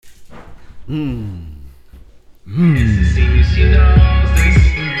She knows this.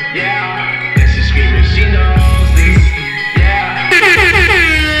 Yeah. And she's screaming, she knows this. Yeah.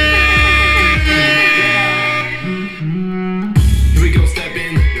 Here we go, step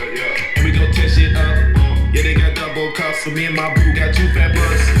in. And we go tear shit up. Yeah, they got double cups. So me and my boo got 2 fat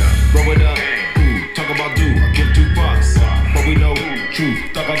blunts. Roll it up. Ooh, talk about do. I give 2 fucks. But we know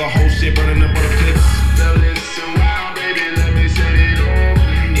truth. Talk about the whole shit burning up on the clips. Now listen wild, baby. Let me set it off.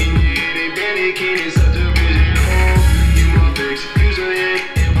 In the itty bitty kitty subdivision. You my fix. Usually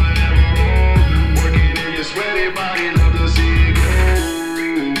if I ever home. Working in your sweaty body. Love to see it go.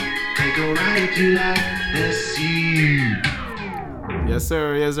 Take a ride if you like. Let's see. Yes,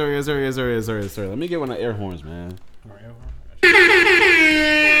 sir. Yes, sir. Yes, sir. Yes, sir. Yes, sir. Yes, sir. Let me get one of the air horns, man.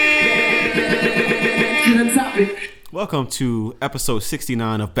 Welcome to episode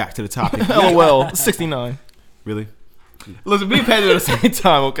 69 of Back to the Topic. LOL, 69. Really? Listen, be patient at the same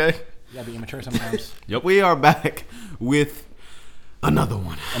time, okay? You gotta be immature sometimes. Yep. We are back with another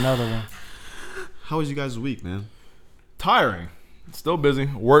one. Another one. How was you guys' week, man? Tiring. Still busy.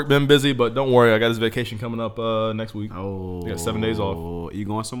 Work been busy, but don't worry. I got this vacation coming up next week. Oh, We got 7 days off. You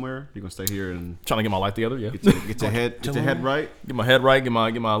going somewhere? You gonna stay here and Trying to get my life together, yeah. get your head right? Get my head right. Get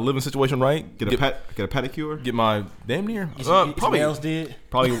my living situation right. Get a pedicure? Get my damn near. Probably else did.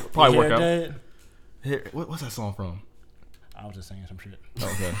 Probably Your work hair out. did. Here, what's that song from? I was just saying some shit.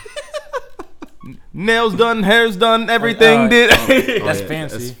 Okay. Nails done, hair's done, everything did. That's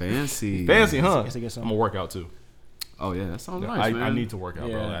fancy. That's fancy. Fancy, huh? It's a good I'm song. gonna work out too. Oh yeah, that sounds nice, man. I need to work out,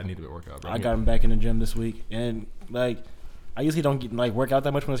 bro. Yeah. I need to work out, bro. I got him back in the gym this week, and like, I usually don't get work out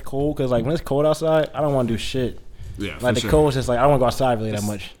that much when it's cold, cause like when it's cold outside, I don't want to do shit. Yeah, Like the cold is just like I don't want to go outside really that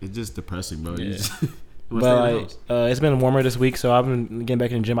much. It's just depressing, bro. You Yeah. just- But like, it's been warmer this week, so I've been getting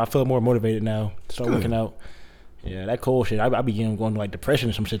back in the gym. I feel more motivated now to start Good. working out. Yeah, that cold shit, I be going to like depression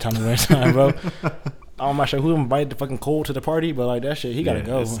or some shit time to winter time, bro. I'm not sure who invited the fucking cold to the party, but like that shit, he gotta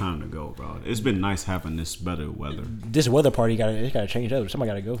go. It's time to go, bro. It's been nice having this better weather. This weather party gotta change up. Somebody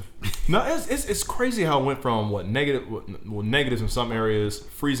gotta go. No, it's crazy how it went from negatives in some areas,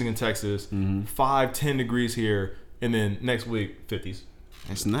 freezing in Texas, 5-10 degrees here, and then next week 50s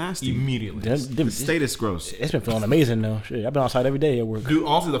It's nasty. immediately. The state is gross. It's been feeling amazing though. Shit, I've been outside every day at work. Dude,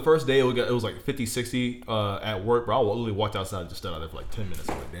 honestly, the first day it was like 50, 60 at work, bro. I literally walked outside and just stood out there for like 10 minutes.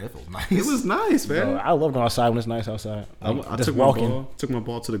 I'm like, damn, that feels nice. It was nice, man. Bro, I love going outside when it's nice outside. I Just took walking. my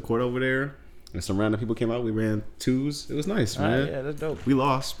ball to the court over there, and some random people came out. We ran twos. It was nice, man. Yeah, that's dope. We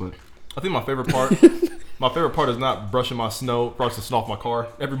lost, but I think my favorite part is not brushing my snow off my car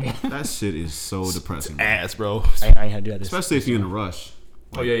every morning. that shit is so depressing, bro. Ass, bro. I ain't had to do that. Especially if you're in a rush.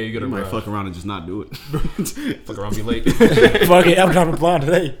 Oh yeah, you gotta You might rush. fuck around and just not do it. Fuck around, be late. Fuck it, I'm dropping blind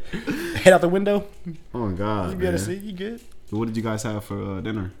today. Head out the window. Oh my god, You gotta man. see, you good? What did you guys have for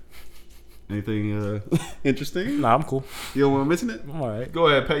dinner? Anything interesting? Nah, I'm cool. You don't want to mention it? I'm alright. Go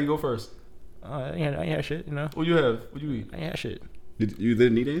ahead, Pat. You go first. I ain't had shit, you know. What you have? What you eat? I ain't had shit. You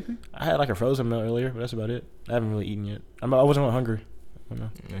didn't eat anything? I had like a frozen meal earlier, but that's about it. I haven't really eaten yet. I wasn't really hungry. I don't know.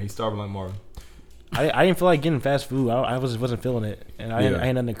 Yeah, he's starving like Marvin. I didn't feel like getting fast food. I wasn't feeling it, and I Yeah.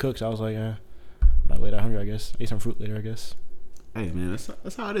 ain't nothing to cook, so I was like, not really that hungry. I guess ate some fruit later. I guess Hey man,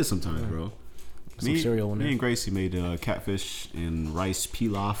 that's how it is sometimes, bro. some cereal in Me there. and Gracie made catfish and rice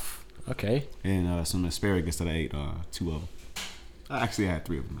pilaf Okay. and some asparagus that I ate 2 of. I actually had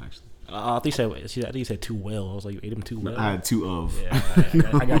 3 of them actually. I think you said too well. I was like, you ate them too well. I had 2 of. Yeah,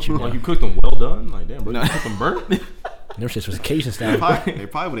 I got you. Like you cooked them well done. Like damn, bro, you cooked them burnt. Their shit was Cajun They style. probably would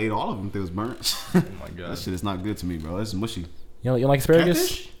have ate all of them if it was burnt. Oh my god. That shit is not good to me, bro. That's mushy. You don't like asparagus?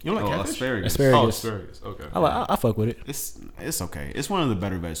 Catfish? You don't like catfish? asparagus. Asparagus. Oh, asparagus. Okay. I fuck with it. It's okay. It's one of the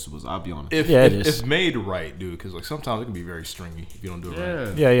better vegetables. I'll be honest. If, Yeah, it if, is. if made right, dude, because like sometimes it can be very stringy if you don't do it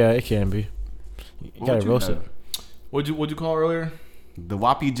right. Yeah, it can be. You What gotta would you roast it. have? What'd you call it earlier? The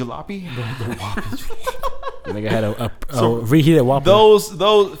Whoppy Jalopy. Nigga had a reheated Whopper. Those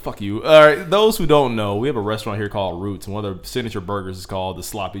fuck you. All right, those who don't know, we have a restaurant here called Roots, and one of their signature burgers is called the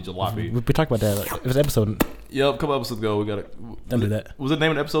Sloppy Jalopy. We talked about that. Like, it was an episode. Yep, a couple episodes ago we got it. Don't do that. Was the name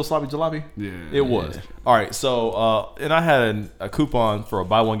of the episode Sloppy Jalopy? Yeah. It was. All right, so and I had a coupon for a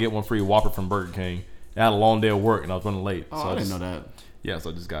buy one get one free Whopper from Burger King. And I had a long day of work and I was running late. Oh, so I just, didn't know that. Yeah, so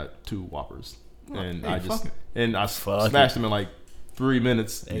I just got 2 Whoppers, and hey, fuck it. smashed them in like 3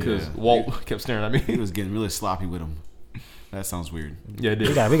 minutes because Walt kept staring at He me. was getting really sloppy with them. That sounds weird. Yeah, it We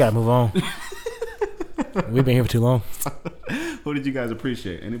did. gotta move on. We've been here for too long. Who did you guys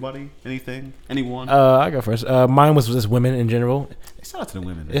appreciate? Anybody? Anything? Anyone? I go first. Mine was just women in general. Shout out to the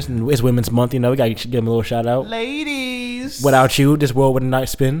women. It's Women's Month, you know. We gotta give them a little shout out. Ladies. Without you, this world would not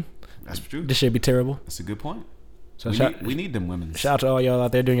spin. That's true. This should be terrible. That's a good point. So we need them women. shout out to all y'all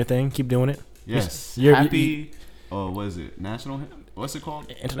out there doing your thing. Keep doing it. Yes. You're- Happy. What is it? National. What's it called?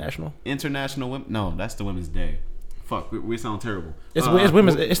 International. International Women. No, that's the Women's Day. Fuck, we sound terrible. It's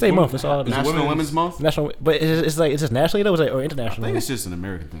women's. It's their month. That's all. It is. National Women's Month. National, but it's just nationally though, or I international. think it's just an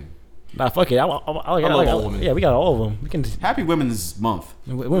American thing. Nah, fuck it. I love all women. Yeah, we got all of them. We can. Happy Women's Month.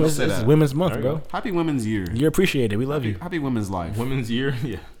 Women's, say this is that. Women's Month, There you bro. Happy Women's Year. You're appreciated. We love you. Happy Women's Life. Women's Year.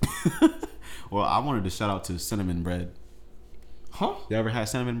 Yeah. Well, I wanted to shout out to cinnamon bread. Huh? You ever had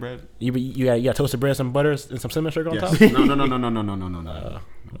cinnamon bread? You got toasted bread, some butter, and some cinnamon sugar on top. Yes. No.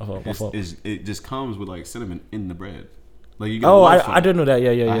 My fault. It just comes with like cinnamon in the bread. Like you get. Oh, a loaf of I it. didn't know that. Yeah,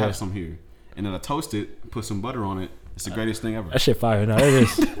 I yeah. have some here, and then I toast it, put some butter on it. It's the greatest thing ever. That shit fire. No, it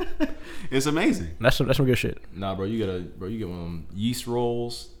is. It's amazing. That's some good shit. Nah, bro. You get yeast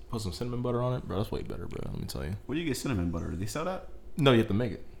rolls. Put some cinnamon butter on it, bro. That's way better, bro. Let me tell you. Where do you get cinnamon butter? Do they sell that? No, you have to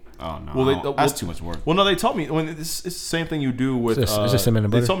make it. Oh no, Well, that's too much work. Well, no, they taught me. When it's the same thing you do with. It's just cinnamon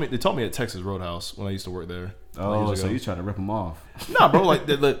and They butter. taught me at Texas Roadhouse when I used to work there. Oh, years so ago. you try to rip them off? Nah, bro. Like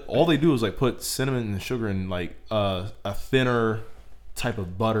all they do is like put cinnamon and sugar and like a thinner type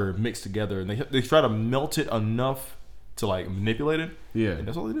of butter mixed together, and they try to melt it enough to like manipulate it. Yeah. And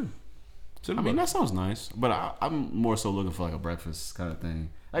that's all they do. I Cinnamon mean, butter. that sounds nice, but I'm more so looking for like a breakfast kind of thing.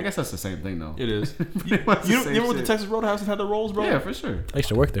 I guess that's the same thing though. It is. Pretty much the You same remember with the shit. Texas Roadhouse and had the rolls, bro? Yeah, for sure. I used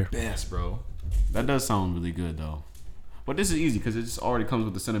to work there. Best, bro. That does sound really good though. But this is easy because it just already comes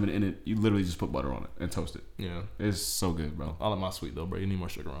with the cinnamon in it. You literally just put butter on it and toast it. Yeah. It's so good, bro. I like my sweet though, bro. You need more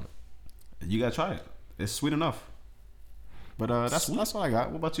sugar on it. You gotta try it. It's sweet enough. But that's all I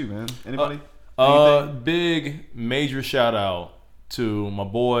got. What about you, man? Anybody? Anything? Big major shout out to my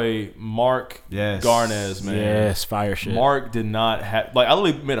boy Mark Yes. Garnez, man. Yes, fire shit. Mark did not have I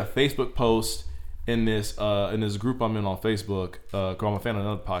literally made a Facebook post in this group I'm in on Facebook. Cause I'm a fan of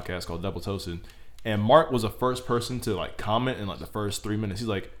another podcast called Double Toasted, and Mark was the first person to like comment in like the first 3 minutes. He's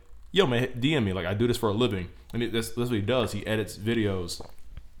like, "Yo, man, DM me. Like I do this for a living," and that's what he does. He edits videos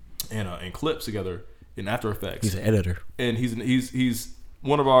and clips together in After Effects. He's an editor. And he's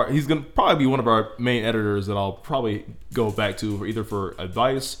gonna probably be one of our main editors that I'll probably go back to for either for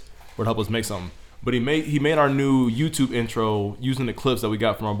advice or to help us make something. But he made our new YouTube intro using the clips that we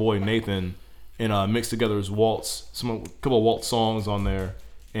got from our boy Nathan and mixed together his waltz, couple of waltz songs on there,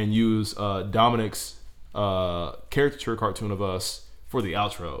 and use Dominic's caricature cartoon of us for the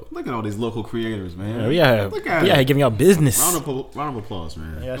outro. Look at all these local creators, man. Look at Yeah, it. giving out business. Round of applause,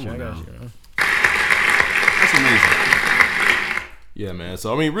 man. I got Come you. on I got now. you. That's amazing. Yeah, man.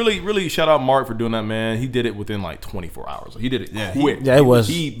 So I mean, really shout out Mark for doing that, man. He did it within like 24 hours. Like, he did it quick. Yeah, it was.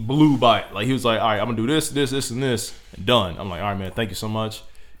 He blew by it. Like he was like, all right, I'm gonna do this, and this, and done. I'm like, all right, man. Thank you so much.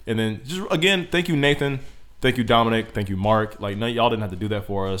 And then just again, thank you, Nathan. Thank you, Dominic. Thank you, Mark. Like none of y'all didn't have to do that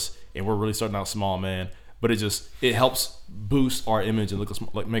for us, and we're really starting out small, man. But it helps boost our image and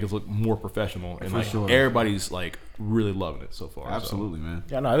make us look more professional. And For like sure. everybody's like really loving it so far. so. Absolutely, man.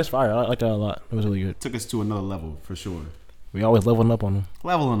 Yeah, no, it was fire. I like that a lot. It was really good. Took us to another level for sure. We always leveling up on them.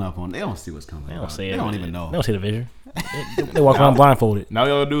 Leveling up on. They don't see what's coming. They bro. don't see it. They don't even know. They don't see the vision. They walk around blindfolded. Now all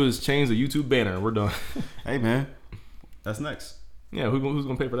y'all do is change the YouTube banner, and we're done. Hey, man. That's next. Yeah, who's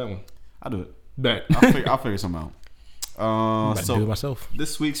gonna pay for that one? I'll do it. Bet. I'll figure something out. I'm about to do it So myself.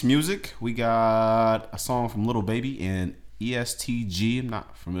 this week's music, we got a song from Little Baby and ESTG. I'm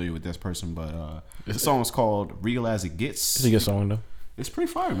not familiar with this person, but the song is called "Real as It Gets." It's a good song though. It's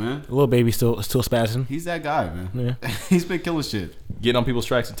pretty fire, man. Little baby still spazzing. He's that guy, man. Yeah. He's been killing shit. Getting on people's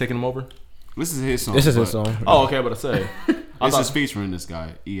tracks and taking them over. This is his song. This is but his song. Oh, okay, but I say. This is featuring this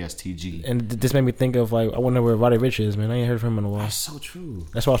guy, ESTG. And this made me think of like I wonder where Roddy Ricch is, man. I ain't heard from him in a while. That's so true.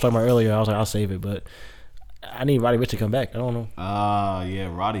 That's what I was talking about earlier. I was like, I'll save it, but I need Roddy Ricch to come back. I don't know. Yeah,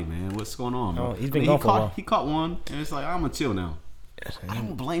 Roddy, man. What's going on, bro? Oh, he's been gone for a while. He caught one, and it's like, I'm going to chill now. I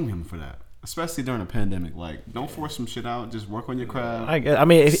don't blame him for that. Especially during a pandemic. Like, don't force some shit out. Just work on your craft. I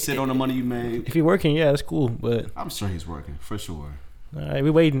mean, Sit on the money you made. if you're working, yeah, that's cool. But I'm sure he's working, for sure. all right, we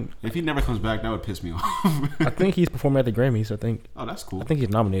waiting. If he never comes back, that would piss me off. I think he's performing at the Grammys. Oh, that's cool. I think he's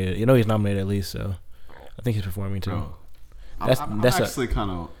nominated. You know, he's nominated at least. So I think he's performing too. Bro, I'm That's actually kind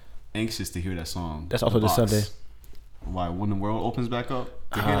of anxious to hear that song. That's also The this Box. Sunday. Why, when the world opens back up,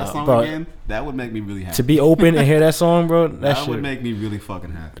 to hear that song bro, again, that would make me really happy. To be open and hear that song, bro. That shit. would make me really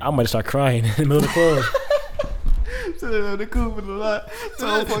fucking happy. I might start crying in the middle of the club.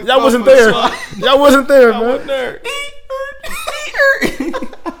 Y'all wasn't there. Y'all wasn't there, man.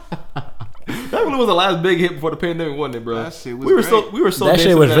 That really was the last big hit before the pandemic, wasn't it, bro? That shit was we were great. so That shit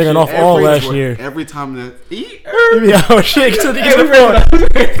dancing was to ringing off all last year. Every time that Yeah, oh shit, to the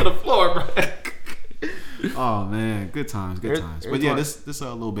to the floor, bro. oh man, good times. Every But yeah, time. this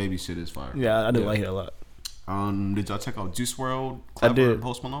little baby shit is fire. Yeah, I do like it a lot. Did y'all check out Juice WRLD? I did. And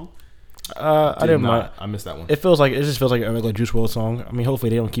Post Malone. I didn't mind. I missed that one. It just feels like a regular Juice WRLD song. I mean, hopefully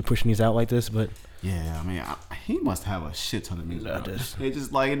they don't keep pushing these out like this, but Yeah, I mean, he must have a shit ton of music. No, bro. just- It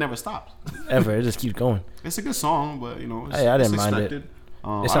just like it never stops. ever it just keeps going. It's a good song, but you know, it's, Hey, I didn't it's mind it. expected. It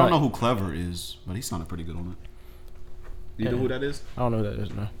I sound don't know like- who Clever is, but he sounded pretty good on it. You know Yeah. who that is? I don't know what that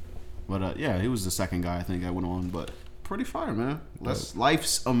is. No. But yeah, he was the second guy I think that went on. But pretty fire, man.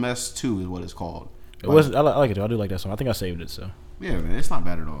 Life's a Mess 2 is what it's called. It was. I like it though. I do like that song. I think I saved it. So Yeah, man, it's not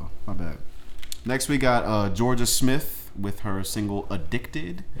bad at all. Not bad. Next we got Georgia Smith with her single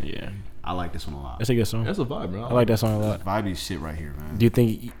 "Addicted." yeah, I like this one a lot. that's a good song. That's a vibe, man. I like that song a lot. Vibey shit right here, man. Do you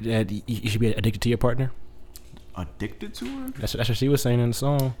think that you should be addicted to your partner? Addicted to her? That's what she was saying in the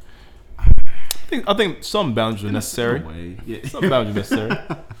song. I think some boundaries are necessary. In a way. Yeah. Some boundaries are necessary.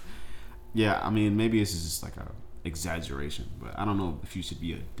 Yeah, I mean, maybe this is just like a exaggeration, but I don't know if you should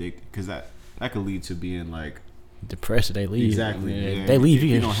be addicted because that could lead to being like Depressed, they leave. exactly. Yeah, Yeah. they leave. If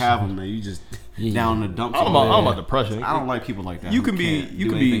you don't have them, man. You just Yeah. down in the dump. I don't know about depression. I don't like people like that. You who can be- can't you do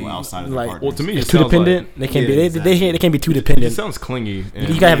can be- anything outside of like- the partner. Well, to me, It's it too sounds dependent. like They can't Yeah, be. exactly. They can't be too it dependent. sounds clingy. And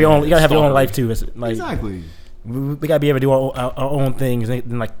You gotta have your own. You gotta have your own stalkery. life too. It's like exactly. we gotta be able to do our own things and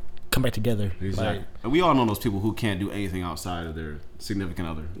then like come back together. Exactly. Like, And we all know those people who can't do anything outside of their significant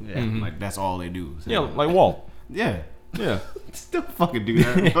other. Yeah. Mhm. Like that's all they do. So, Yeah, like Walt. yeah. Yeah, Still fucking do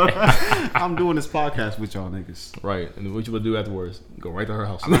that. bro. I'm doing this podcast with y'all niggas. right. And what you would do afterwards? Go right to her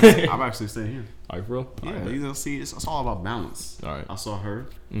house. I'm actually staying here. All right, for real? Yeah, All right. you know, see, it's all about balance. All right. I saw her.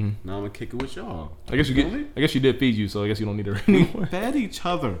 Mhm. Now I'm gonna kick it with y'all. I guess you Feel get. me? I guess you did feed you, so I guess you don't need her anymore. Fed each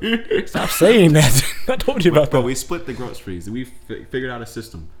other. stop saying that. I told you about But that. we split the groceries. We figured out a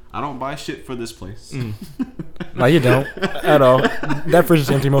system. I don't buy shit for this place. No, you don't at all. That fridge is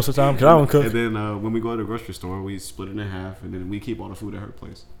empty most of the time because I don't cook. And then when we go to the grocery store, we split it in half, and then we keep all the food at her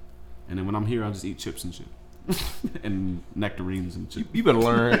place. And then when I'm here, I just eat chips and shit, and nectarines and shit. You better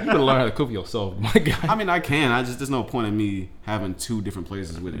learn. You better learn how to cook for yourself, my guy. I mean, I can. There's no point in me having two different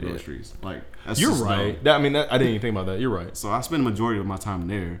places with the groceries. Like that's You're just right. dumb. I I didn't even think about that. You're right. So I spend the majority of my time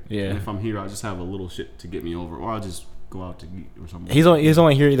there. Yeah. And if I'm here, I just have a little shit to get me over, or I'll just go out to eat or something. He's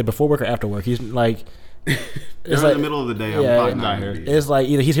only here either before work or after work. He's like, During it's like the middle of the day, I'm yeah, probably not not here. here. it's like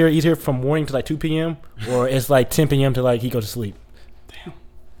either he's here from morning to like 2 p.m. or it's like 10 p.m. to like he goes to sleep.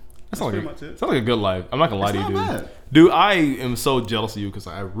 That sounds pretty like, much it. sounds like a good life. I'm not gonna lie It's to you, not dude. bad. Dude, I am so jealous of you because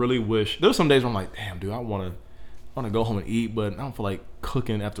I really wish. There's some days where I'm like, damn, dude, I want to go home and eat, but I don't feel like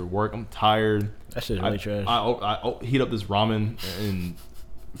cooking after work. I'm tired. That shit's really trash. I heat up this ramen and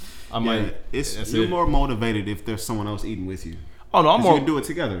I Yeah, might. it's you're you're more motivated if there's someone else eating with you. Oh no, I'm 'Cause more. you can do it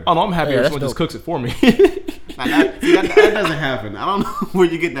together. Oh no, I'm happy Yeah, if that's someone just dope. cooks it for me. Now, that doesn't happen. I don't know where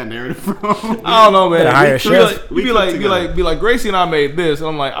you get that narrative from. I don't know, man. Better hire a You chef. Be like, Gracie and I made this, and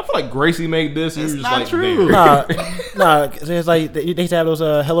I'm like, I feel like Gracie made this, and It's you're just not like, true. there. Nah, cause it's like they used to have those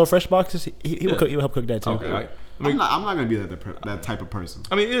Hello Fresh boxes. He would cook. He would help cook that too. Okay, I'm not gonna be that type of person.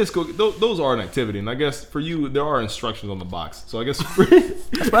 I mean, it is cool. Those are an activity, and I guess for you, there are instructions on the box. So I guess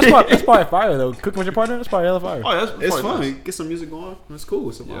That's probably fire though. Cooking with your partner, that's probably hella fire. oh, that's It's probably fun. Get some music going. It's cool.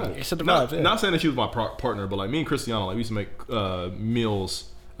 It's a nice. vibe. It's the Not, vibes, yeah. not saying that she was my partner, but like me and Cristiano, like we used to make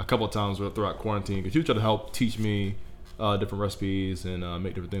meals a couple of times throughout quarantine because she would try to help teach me different recipes and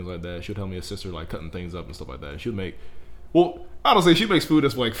make different things like that. She would help me assist her like cutting things up and stuff like that. She would make. Well, honestly, she makes food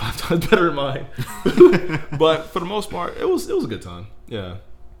that's like 5 times better than mine. But for the most part, it was a good time. Yeah.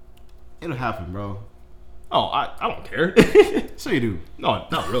 It'll happen, bro. Oh, I don't care. So you do. No,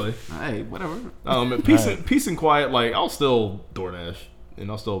 not really. Hey, whatever. Peace and quiet. Like I'll still DoorDash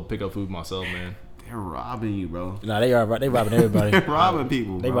and I'll still pick up food myself, man. They're robbing you, bro. Nah, they robbing everybody. They're robbing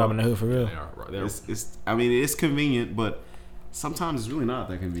people. They bro. robbing the hood for real. They are right there. It's. I mean, it's convenient, but sometimes it's really not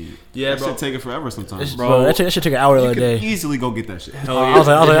that convenient. Yeah, that bro. should take it forever sometimes, Bro, bro. that should take an hour of You the could day. easily go get that shit. I was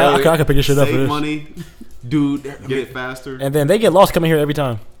like, I could pick this shit up for Save this. money, Dude, get it faster. And then they get lost coming here every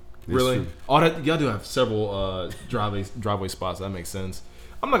time. It's really? true. Oh, y'all do have several driveway spots. That makes sense.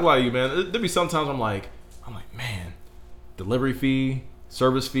 I'm not gonna lie to you, man. There be sometimes I'm like, man, delivery fee,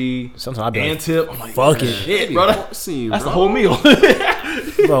 service fee, Sometimes I be and like, tip. I'm like, fuck it. shit, bro. Scene, That's the bro. whole meal.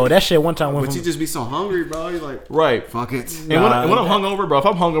 Bro, that shit one time went But from you just be so hungry, bro. You're like, Right. fuck it. And when I'm hungover, bro, if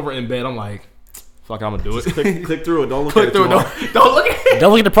I'm hungover in bed, I'm like, fuck, I'm gonna do it. Click through it. Don't look Click at it through too it. hard. Don't look at it.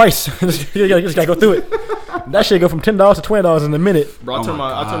 don't look at the price. you just gotta go through it. That shit go from $10 to $20 in a minute. Bro, Oh I turn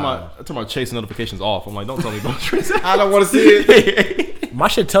my I turn my chase notifications off. I'm like, don't tell me about transactions. I don't want to see it. My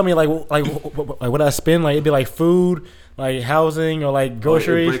shit tell me like what I spend. Like it'd be like food, like housing, or like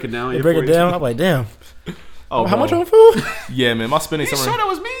groceries. break it down, They yeah, break for it you. down. I'm like, damn. Oh, How bro. much on food? Yeah, man, my spending You summer. sure that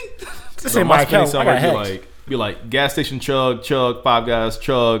was me? This Bro, ain't my my spending account. I summer got be hacked. like be like gas station chug, Five Guys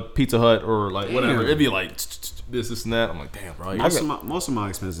chug, Pizza Hut, or like whatever. Damn. It'd be like this and that. I'm like, damn, bro. Most of my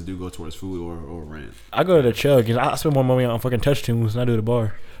expenses do go towards food or rent. I go to the Chug and I spend more money on fucking Touch Tunes than I do the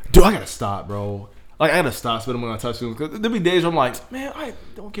bar. Dude, I gotta stop, bro. Like I gotta stop spending money on touch tunes because there'll be days where I'm like, man, I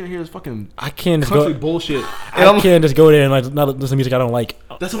don't care to hear this fucking I can't just country go. bullshit. I can't just go there and like not listen to music I don't like.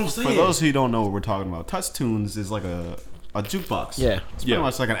 That's what I'm saying. For those who don't know what we're talking about, Touch Tunes is like a jukebox. Yeah. It's pretty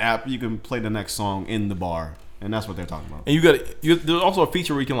much like an app. You can play the next song in the bar, and that's what they're talking about. And there's also a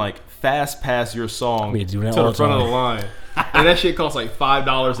feature where you can like fast pass your song We to do that the all front the of the line, and that shit costs like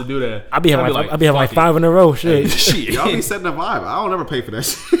 $5 to do that. I be having like fuck 5 in a row. Shit. Shit. Y'all be setting a vibe. I don't ever pay for that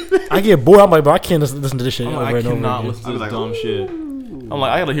shit. I get bored. I'm like, bro, I can't listen to this shit. I'm over like, I and over cannot again. listen to I be this like, dumb shit. I'm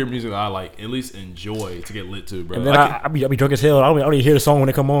like, I gotta hear music that I like at least enjoy to get lit to, bro. And then I be drunk as hell. I don't even hear the song when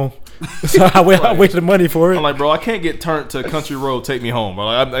it come on. So I wasted the money for it. I'm like, bro, I can't get turned to Country Road, Take Me Home, bro.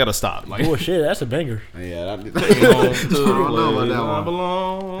 Like, I gotta stop. Like, Oh shit, that's a banger. Yeah, Take Me Home to the I don't know about place that I one.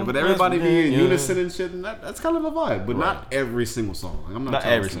 belong. but everybody be in Yeah. unison and shit, and that's kind of a vibe. But not every single song. Like, I'm not Not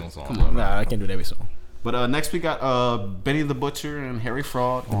trying every to- single song. Come on. Nah, I can't do that every song. But next we got Benny the Butcher and Harry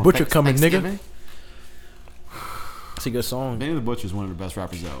Fraud. on Butcher coming, nigga. Thanksgiving. It's a good song. Benny the Butcher is one of the best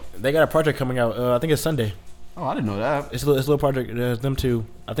rappers out. They got a project coming out. I think it's Sunday. Oh, I didn't know that. It's a little project. Them two.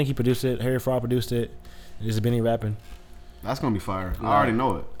 I think he produced it. Harry Fraud produced it. This is Benny rapping. That's gonna be fire. I already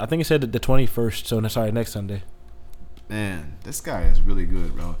know it. I think it said the 21st. So sorry, next Sunday. Man, this guy is really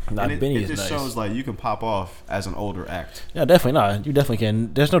good, bro. Nah, and Benny it is just nice. shows like you can pop off as an older act. Yeah, definitely not. You definitely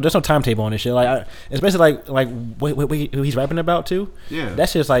can. There's no timetable on this shit. Like, especially like wait, who he's rapping about too. Yeah,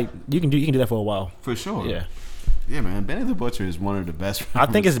 That's just like you can do that for a while. for sure. Yeah, yeah, man. Benny the Butcher is one of the best. I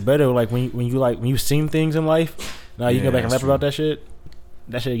think it's better like when you've seen things in life. Now you Yeah, can go back and that's rap about that shit.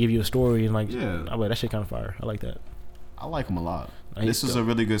 That shit give you a story and like Yeah. I like that shit kind of fire. I like that. I like him a lot. Nah, This he's was dope. a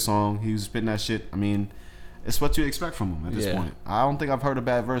really good song. He was spitting that shit. I mean, it's what you expect from him at this Yeah. point. I don't think I've heard a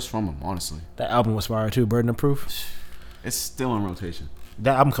bad verse from him, honestly. That album was fire too. Burden of Proof. It's still in rotation.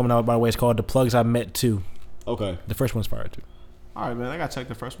 That album coming out by the way. It's called The Plugs I Met Too. Okay. The first one's fire too. All right, man. I gotta check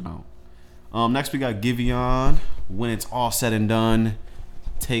the first one out. Next we got Giveon. When It's All Said and Done,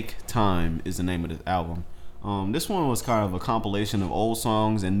 Take Time is the name of the album. This one was kind of a compilation of old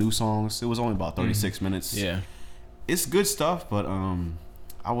songs and new songs. It was only about 36 minutes. Yeah. It's good stuff, but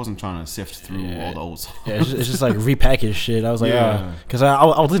I wasn't trying to sift through Yeah. all the old songs. Yeah, it's just like repackaged shit. I was like, Yeah. because I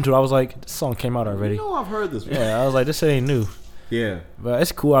was listening to it. I was like, this song came out already. You know I've heard this. Yeah, I was like, this shit ain't new. Yeah. But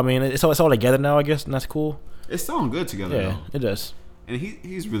it's cool. I mean, it's all together now, I guess, and that's cool. It's sounding good together, Yeah, though. it does. And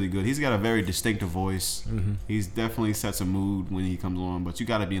he's really good. He's got a very distinctive voice. Mm-hmm. He's definitely sets a mood when he comes on, but you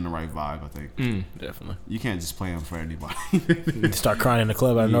got to be in the right vibe, I think. Definitely. You can't just play him for anybody. You start crying in the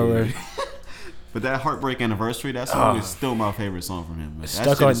club out of nowhere. But that Heartbreak Anniversary, that song is still my favorite song from him. Man. That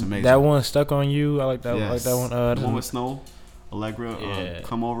Stuck shit on is amazing. that one. Stuck on you. I like that. I like Yes. that one. The one with Snow, Allegra, Yeah.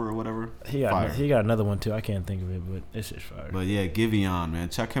 Come Over or whatever. he got Fire. he got another one too. I can't think of it, but it's just fire. But yeah, Giveon, man.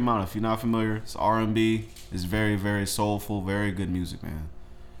 Check him out if you're not familiar. It's R&B. It's very, very soulful, very good music, man.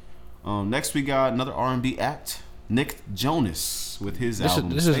 Next we got another R&B act, Nick Jonas with his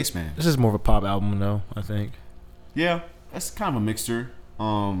album Spaceman. This is more of a pop album though. I think. Yeah, that's kind of a mixture.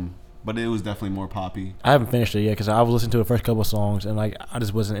 But it was definitely more poppy. I haven't finished it yet because I was listening to the first couple of songs and like I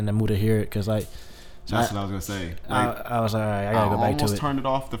just wasn't in the mood to hear it because like That's what I was gonna say. Like, I was like, all right, I gotta go back to almost it. turned it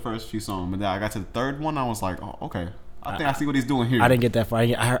off the first few songs, but then I got to the third one. I was like, oh, okay. I think I see what he's doing here. I didn't get that far. I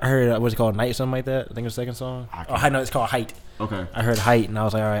heard what's it called, Night, something like that. I think it was the second song. I Oh, no, it's called Height. Okay, I heard Height, and I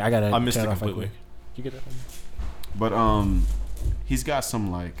was like, all right, I gotta. I missed turn it off right completely. quick. You get that? From me? but he's got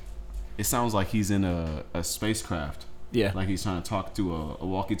some like. It sounds like he's in a spacecraft. Yeah, Like he's trying to talk to a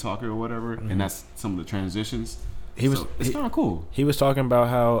walkie-talkie or whatever, and that's some of the transitions. he was. So it's kind of cool. He was talking about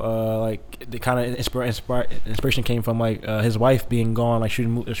how like the kind of inspiration came from like his wife being gone, like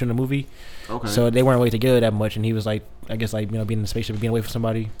shooting a movie. Okay. So they weren't really together that much, and he was like, I guess like being in the spaceship, being away from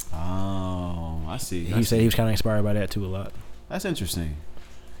somebody. Oh, I see. He said he was kind of inspired by that too a lot. That's interesting.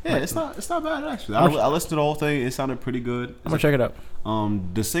 Yeah, it's not bad actually. I'm I listened to the whole thing. It sounded pretty good. I'm gonna check it out.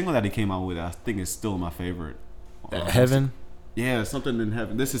 The single that he came out with, I think, is still my favorite. Heaven. Yeah, something in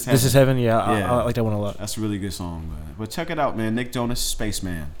heaven. This is heaven. This is Heaven. Yeah, Yeah. I like that one a lot. That's a really good song, man. But check it out, man. Nick Jonas,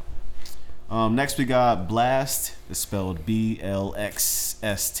 Spaceman. Next we got Blast. It's spelled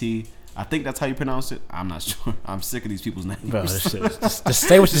BLXST. I think that's how you pronounce it. I'm not sure. I'm sick of these people's names. Bro, just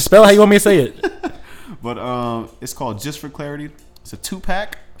say what you spell. How you want me to say it? But it's called Just for Clarity. It's a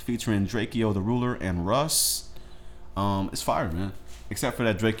 2-pack featuring Drakeo the Ruler and Russ. It's fire, man. Except for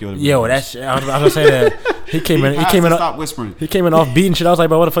that Drakeo the Ruler. Yo, that's. I was gonna say that he came in. Stop whispering. He came in off beating shit. I was like,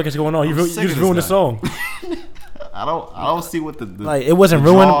 bro, what the fuck is going on? You I'm you sick just of ruined the this song. I don't see what the like it wasn't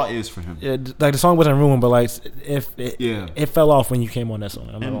the ruined. draw is for him. Yeah, like the song wasn't ruined, but like Yeah. it fell off when you came on that song.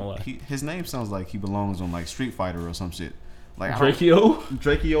 I'm not And gonna lie. his name sounds like he belongs on like Street Fighter or some shit. Like I don't- Drakeo.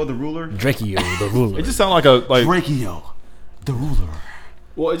 Drakeo the ruler. Drakeo, the ruler. It just sounded like a like. Drakeo the ruler.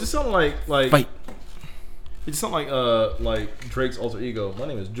 Well, it just sounded like. Fight. It just sounded like Drake's alter ego. My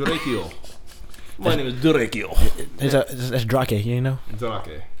name is Drakeo. My name is Drakeo. That's Drake, you know?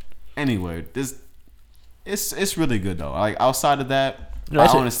 Drake. Anyway, it's really good though. Like outside of that, No, I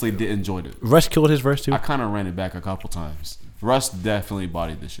that's it. honestly did enjoy it. Russ killed his verse too. I kind of ran it back a couple times. Russ definitely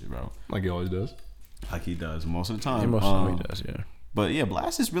bodied this shit, bro. Like he always does. Like he does most of the time. Yeah, most of them he does, yeah. But yeah,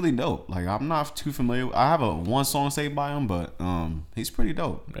 Blast is really dope. Like I'm not too familiar. I have a one song saved by him, but he's pretty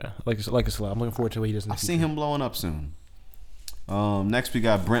dope. Yeah, like it's a lot. I'm looking forward to what he does in the I future. see him blowing up soon. Next we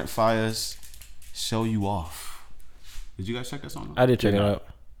got Brent Fires, "Show You Off." Did you guys check that song out? I did check it out.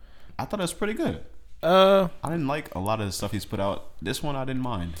 I thought it was pretty good. Uh, I didn't like a lot of the stuff he's put out. This one I didn't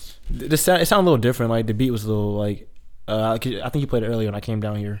mind. it sounded a little different. Like the beat was a little like, I think you played it earlier when I came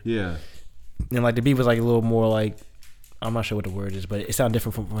down here, Yeah. and like the beat was like a little more like, I'm not sure what the word is, but it sounded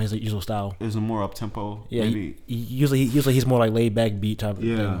different from his usual style. It was a more up tempo. Yeah, Maybe. usually he's more like laid back beat type of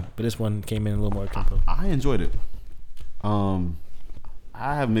Yeah. thing, but this one came in a little more tempo. I enjoyed it.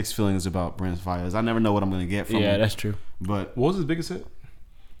 I have mixed feelings about Brent Fires. I never know what I'm gonna get from Yeah, him. that's true. But What was his biggest hit?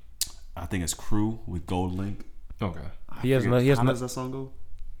 I think it's "Crew" with Gold Link. Okay. He has Forget- no. He has how no. does that song go?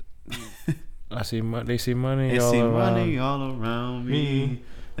 I see. They see money They all see around. money all around me.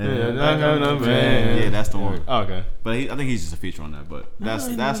 Yeah, Yeah, that's the one. Oh, okay. But I think he's just a feature on that. But that's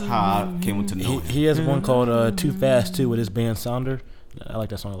how I came to know him. He has one called "Too Fast" too with his band Sounder. I like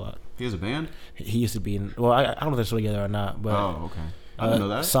that song a lot. He has a band. He used to be in. Well, I don't know if they're still together or not, but Oh, okay. I didn't know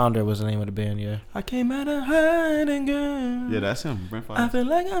that. Sounder was the name of the band. Yeah. I came out of hiding, girl. Yeah, that's him. Brent I Fires. feel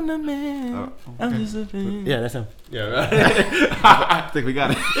like I'm the man. Oh, I'm okay. just a fan. Yeah, that's him. Yeah, right. I think we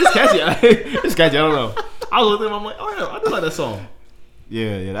got it. It's catchy. It's catchy. I don't know. I was looking at him. I'm like, oh yeah, I do like that song.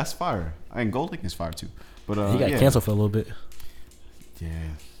 Yeah, that's fire. And Gold Link is fire too. But He got yeah. canceled for a little bit. Yeah,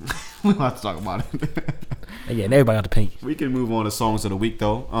 we don't have to talk about it. And yeah, and everybody got the pink. We can move on to songs of the week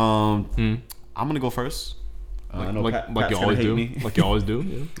though. I'm gonna go first. I know Like Pat's you gonna always hate do. me. Like you always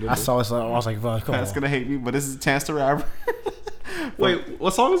do. Yeah. I saw this. I was like, "Fuck, come Pat's on." gonna hate me, but this is Chance the Rapper. Wait,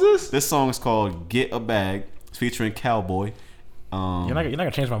 what song is this? This song is called "Get a Bag," featuring Cowboy. You're not gonna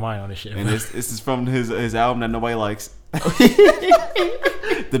change my mind on this shit. And this is from his album that nobody likes,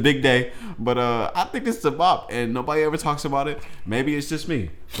 The Big Day. But I think it's a bop, and nobody ever talks about it. Maybe it's just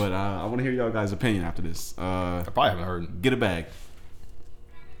me, but I want to hear y'all guys' opinion after this. I probably haven't heard. Get a Bag.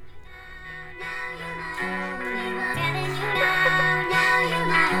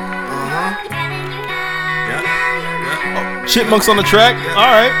 Chipmunks on the track. All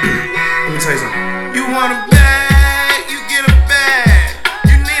right. Let me tell you something. You want a bag, you get a bag.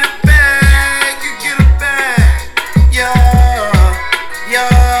 You need a bag, you get a bag. Yeah, yeah,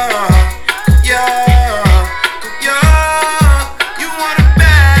 yeah, yeah. You want a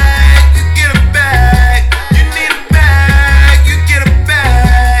bag, you get a bag. You need a bag, you get a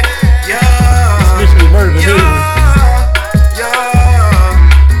bag. Yeah, Bitch be murdered immediately.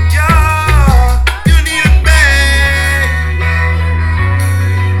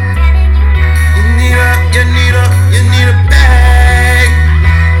 you need a bag. You need a bag.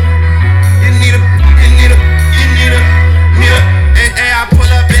 You need a, hey, I pull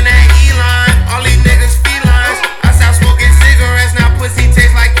up in that E-line. All these niggas felines. I stop smoking cigarettes, now pussy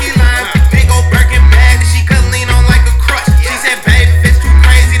tastes like key lime. Big old Birkin bag that she could lean on like a crutch. She said, babe, if it's too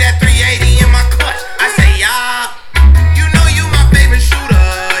crazy, that 380 in my clutch. I say, yeah. You know you my favorite shooter,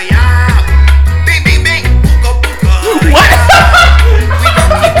 yeah. Bing, bing, bing, booka, booka. What? We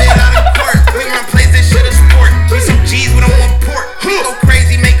gon' keep it out of court. We run plays that shit a sport. We some G's, we don't want port. We go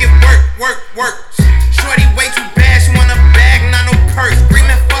crazy, make it work. Shorty way too bad, she want a bag, not no purse.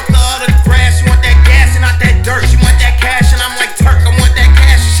 Screaming, fuck the other grass. She want that gas and not that dirt. She want that cash and I'm like Turk. I want that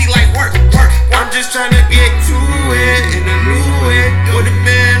cash and she like work. I'm just trying to get to it in a new way. Would've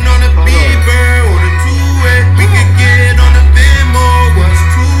been on the Bieber or the two-way. We could get on the Venmo, what's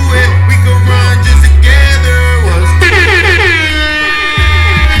to it? We could run just together, what's to it?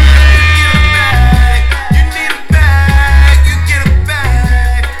 You need a bag, you get a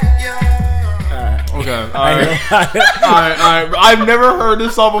bag, yeah. Okay. All right. I've never heard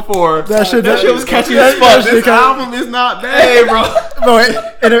this song before. That shit was catchy as fuck. This album is not bad. Hey, bro. Bro,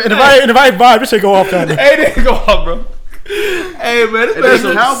 in the right vibe, this should go off kind of. Hey, didn't go up, bro. Hey, man, this There's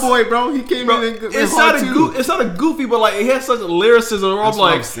man a Cowboy, bro. He came in and It's not a goofy, but like it has such a lyricism. Where That's I'm what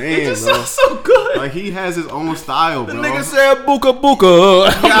like, I'm saying, it just bro. sounds so good. Like he has his own style, The bro. nigga said "buka buka."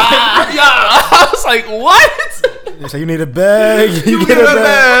 Yeah, I was like, what? They say you need a bag. You get a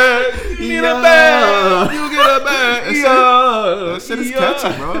bag. You need a bag. You get a bag. Yeah. That shit is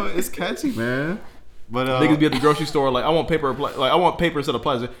catchy, bro. It's catchy, man. But niggas be at the grocery store like, I want paper, like I want paper instead of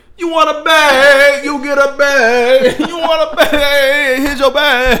plastic. You want a bag? You get a bag. You want a bag? Here's your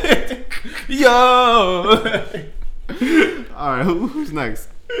bag. Yo. all right, who's next?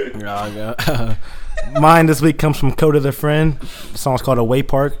 Mine this week comes from Coda the Friend. The song's called Away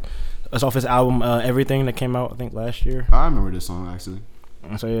Park. It's off his album Everything that came out I think last year. I remember this song actually.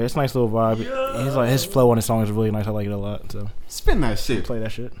 So yeah, it's a nice little vibe. He's like his flow on the song is really nice. I like it a lot. So Spin that shit. play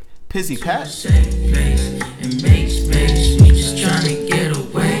that shit. Pizzy Pat. And make space. We just tryna get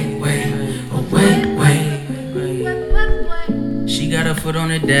away, away. She got her foot on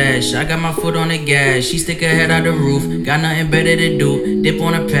the dash, I got my foot on the gas. She stick her head out the roof, got nothing better to do. Dip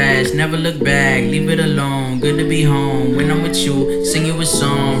on the pass, never look back, leave it alone. Good to be home when I'm with you. Sing you a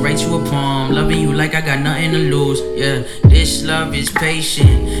song, write you a poem. Loving you like I got nothing to lose. Yeah, this love is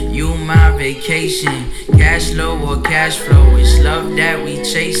patient. You my vacation. Cash low or cash flow, it's love that we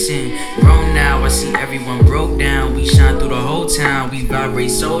chasing. Grown now, I see everyone broke down. We shine through the whole town, we vibrate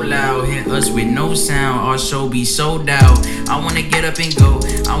so loud. Hit us with no sound, our show be sold out. I wanna get up and go,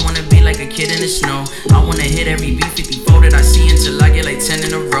 I wanna be like a kid in the snow. I wanna hit every B54 that I see until I get like 10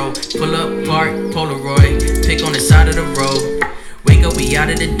 in a row. Pull up, park, Polaroid, pick on the side of the road. Wake up, we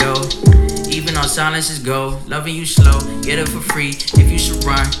out of the door. Even our silences go, loving you slow, get it for free. If you should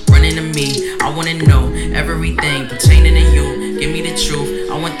run into me. I wanna know everything pertaining to you. Give me the truth.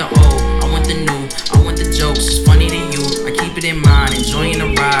 I want the old, I want the new, I want the jokes. It's funny to you. I keep it in mind, enjoying the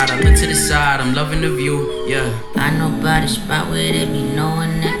ride. I look to the side, I'm loving the view. Yeah. I know about the spot where there be no one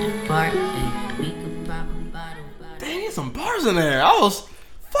at the park. We could pop a bottle. Dang, there's some bars in there. I was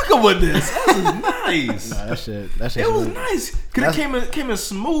fucking with this. That was nice. Nah, that shit. It was nice. Cause it came in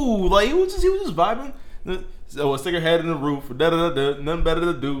smooth. Like he was just vibing. So stick her head in the roof. Nothing better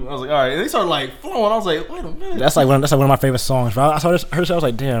to do. I was like, all right. And they started like flowing. I was like, wait a minute. That's like one of my favorite songs. Bro. I saw this. I was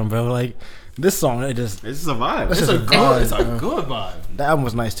like, damn, bro. Like this song, It's just a vibe. It's a good vibe. That album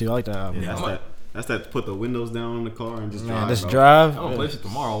was nice too. I like that album. Yeah, that's that. Put the windows down on the car and just drive. Just bro. drive. I'm gonna play shit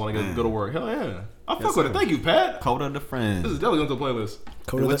tomorrow when I go to work. Hell yeah. I fuck with it. Thank you, Pat. Coda the Friend. This is definitely going to the playlist.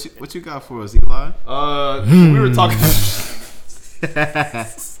 Coda What you got for us, Eli? We were talking.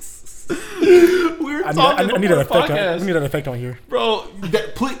 I need that effect. We need that effect on here, bro.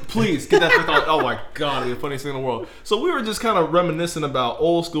 Please get that effect on. Oh my god, it's the funniest thing in the world. So we were just kind of reminiscing about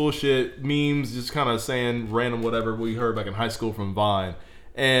old school shit, memes, just kind of saying random whatever we heard back in high school from Vine,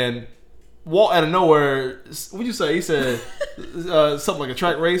 and Walt out of nowhere. What'd you say? He said something like a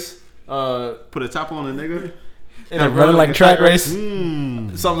track race. Put a top on a nigga. And running like a track race.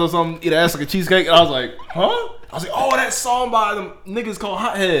 Something, eat ass like a cheesecake. And I was like, huh? I was like, oh, that song by them niggas called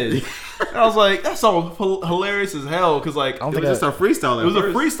Hothead. And I was like, that song was hilarious as hell. Because, like, it was just a freestyle. It was a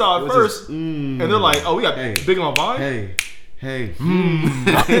freestyle at first. And they're like, oh, we got Big on Vine? Hey.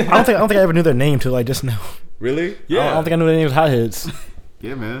 I don't think I ever knew their name till like just now. Really? Yeah. I don't think I knew their names. Hotheads.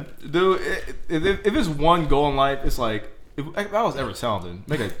 Yeah, man. Dude, if it's one goal in life, it's like, if I was ever talented,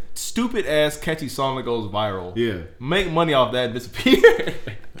 make a stupid ass catchy song that goes viral. Yeah. Make money off that and disappear.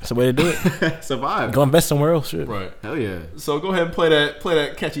 That's the way to do it. Survive. Go invest somewhere else. Shit. Right. Hell yeah. So go ahead and play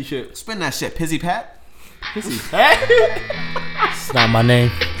that catchy shit. Spin that shit, Pizzy Pat. Pizzy Pat? It's not my name.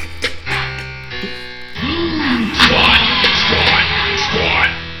 Squad.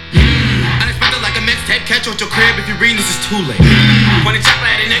 Unexpected like a mixtape. Catch you at your crib if you read this is too late. When it's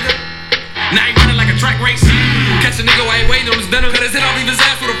chocolate at a nigga. Now he running like a track race. Catch a nigga while he waiting on his dinner. Cut his head off, leave his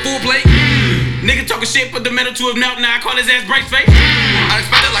ass with a full plate. Nigga talking shit, put the metal to his mouth. Now I call his ass brace face.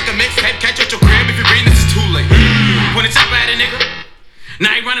 Unexpected like a mixtape. Catch you at your crib if you read this is too late. When it's chocolate at a nigga.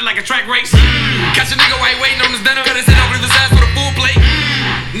 Now he running like a track race. Catch a nigga while he waiting on his dinner. Cut his head off, leave his ass with a full plate.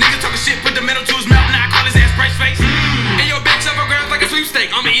 Nigga talking shit, put the metal to his mouth. Now I call his ass brace face. And your bitch up her girls like a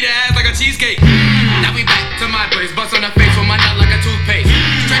sweepstake. I'ma eat her ass like a cheesecake. Now we back to my place. Bust on her face with my nut like a toothpaste.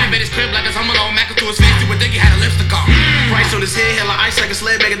 Straight up at his crib like a Home Alone. Mac to his face. You would think he had a lipstick on. Price on his head, hella ice like a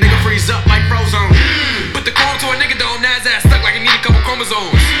sled. Make a nigga freeze up like Frozone. Put the chrome to a nigga dome. Now his ass stuck like he need a couple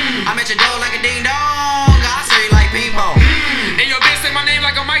chromosomes. I'm at your door like a ding dong. I say like people. And your bitch say my name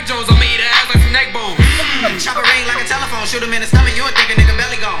like a Mike Jones. I'ma eat her ass like some neck bones. Chop a ring like a telephone. Shoot him in the stomach. You would think a nigga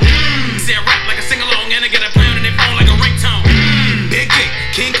belly gone. Say a rap like a sing-along. And I get a play on their phone like a ringtone. Big dick,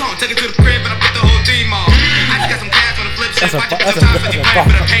 King Kong. Take it to the crib and I put the whole team on. I just got some cash on the flip side. That's a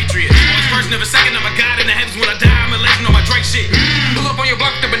for the Patriots. First, never second, I'm a god in the heavens when I die. I'm a legend on my Drake shit. Pull up on your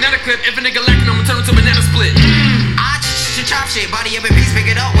block with the banana clip. If a nigga lacking, I'ma turn him to banana split. I chop shit, body up in piece, pick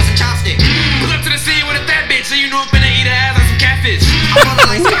it up with some chopstick. Pull up to the scene with a fat bitch, so you know I'm finna eat her ass like some catfish. I'm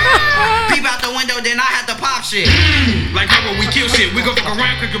rolling like peep out the window, then I had to pop shit. shit. Like her when we kill shit, we gon' fuck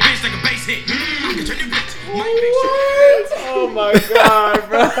around, quick a bitch like a bass hit. I can turn your bitch. Oh my god,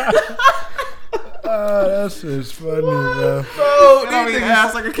 bro. That's just funny, bro. Bro, I mean,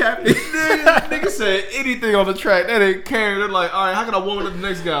 ass like a captain. nigga said anything on the track. They didn't care. They're like, all right, how can I warm up the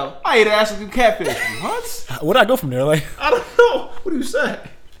next guy? I ate ass like a catfish. What? Where'd I go from there? Like, I don't know. What do you say?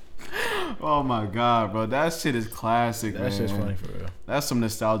 Oh my god, bro, that shit is classic. that's man. just funny for real. That's some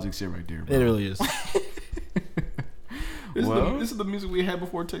nostalgic shit right there, bro. It really is. This is the music we had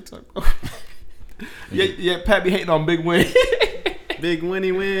before TikTok, bro. yeah, Pat be hating on Big Win. Big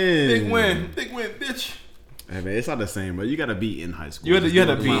winny win. Big win, bitch. Hey man, it's not the same, bro. You gotta be in high school. You had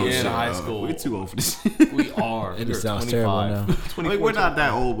to be Come on, in shit, high bro. school. We're too old for this. We are. It We're just sounds 25. terrible now. 24, Like we're not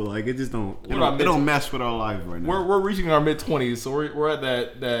that old, but like it just don't. It not don't mess with our life right now. We're reaching our mid-20s, so we're at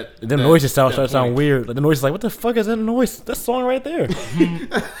that. The noises start that sound point. weird. Like the noise is like, what the fuck is that noise? That song right there.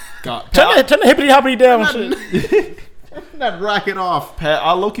 God, Turn the hippity hoppity down. Shit. not rocking off. Pat,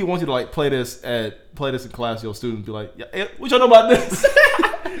 I low-key want you to like play this in class. To your students be like, yeah, what y'all know about this?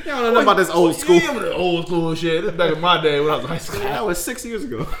 You don't know about this old school. Yeah, the old school shit. This back in my day when I was in high school. That was 6 years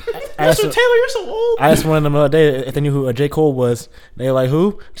ago. I asked, Taylor, you're so old. I asked one of them the other day if they knew who J. Cole was. They were like,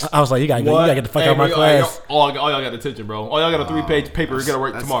 who? I was like, you gotta go. You gotta get the fuck out of my class. All y'all got attention, bro. All y'all got a 3-page paper. You gotta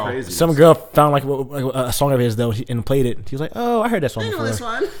work That's tomorrow. crazy. Some girl found like a song of his though and played it. He was like, oh, I heard that song before.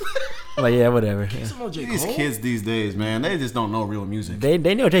 one. I'm like, yeah, whatever. Yeah. These kids these days, man, they just don't know real music. They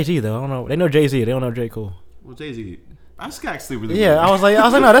know Jay-Z though. I don't know. They know Jay-Z. They don't know J. Cole. Well, Jay-Z, that's actually really Yeah, good. I was like, no,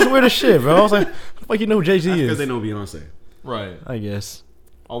 that's weird as shit, bro. I was like, how the fuck you know who Jay-Z because is? they know Beyonce. Right. I guess.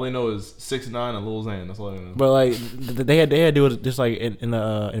 All they know is 6ix9ine and Lil Xan. That's all they know. But like they had to do it just like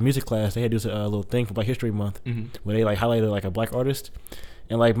in music class. They had to do a little thing for Black History Month where they like highlighted like a black artist,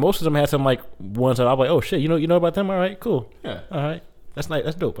 and like most of them had some like ones that I was like, oh shit, you know about them? All right, cool. Yeah. All right, that's nice.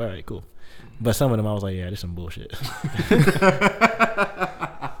 That's dope. All right, cool. But some of them I was like, yeah, this some bullshit.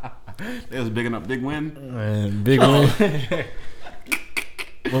 They was bigging up Big Win. Man, big one.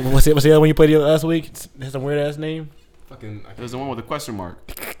 What's the other one you played last week? It has some weird ass name. Fucking. It was the one with the question mark.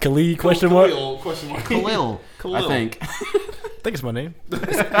 Khalid question mark. Question mark. Khalil, I think. I think it's my name.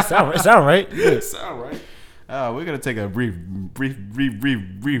 It sound right. Yeah. Sound right. We're gonna take a brief break.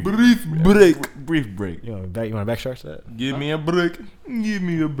 You want to back shark that? Give me a break. Give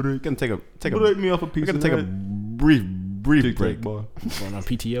me a break. We're gonna take a Break me off a piece. We're gonna take a brief break. boy. Going on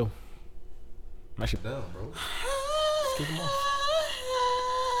PTO. Actually, Down, bro.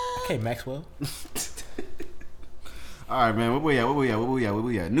 okay, Maxwell. All right, man. What we at?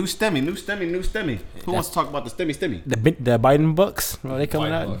 New stemmy. Who wants to talk about the stemmy? The Biden Bucks. Bro, they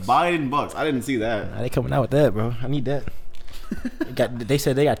coming Biden out. Bucks. Biden bucks. I didn't see that. They coming out with that, bro. I need that. They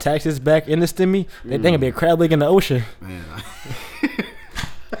said they got taxes back in the stimmy. They gonna be a crab leg in the ocean. Man,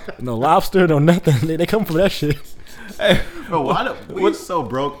 No lobster, no nothing. They come for that shit. bro, we so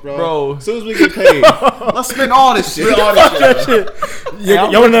broke, bro. Bro. As soon as we get paid, let's spend all this shit. Fuck that shit.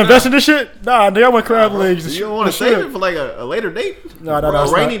 Y'all want to invest in this shit? Nah, they want crab legs. and You shit. don't want to save it for like a later date? No,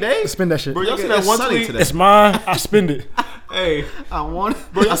 a rainy day? Spend that shit. Bro, y'all see Nigga, that it's one sunny tweet? today. It's mine. I spend it. Hey, I want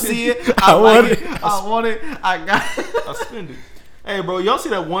it. I see it. I I want like it. it. I want it. I got it. I spend it. Hey, bro, y'all see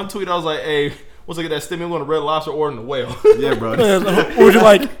that one tweet? I was like, hey, once I get that stimmy, I'm going to Red Lobster ordering the whale. Yeah, bro. What would you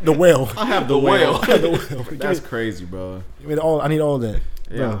like? The whale. I have the whale. whale. That's crazy, bro. I need all of that.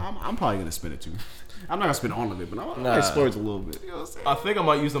 Yeah, Bro. I'm probably gonna spend it too. I'm not gonna spend all of it, but I'm Nah. gonna splurge a little bit. You know what I'm saying? I think I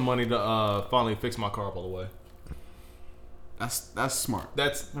might use the money to finally fix my car up all the way. That's smart.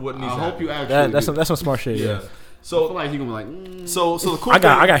 That's what needs I to hope happen. you actually. That's some smart shit. Yeah. Yeah. I feel So, like you're gonna be like, so the cool I thing,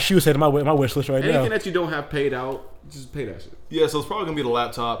 got shoes headed my wish list right anything now. that you don't have paid out, just pay that shit. yeah, so it's probably gonna be the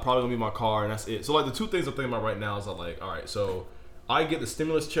laptop, probably gonna be my car, and that's it. So like the two things I'm thinking about right now is I'm like, all right, so I get the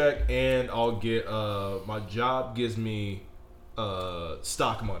stimulus check and I'll get my job gives me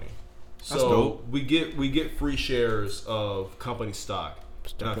stock money. So That's dope. we get free shares of company stock.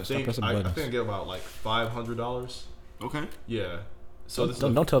 And I think pressing I buttons. get about like $500. Okay. Yeah. So this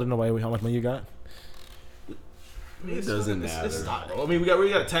Don't tell nobody how much money you got. It doesn't It's matter. stock, bro. I mean, we got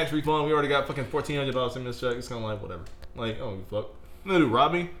a tax refund. We already got fucking $1,400 in this check. It's kind of like whatever. Like, oh, you fuck. You gonna do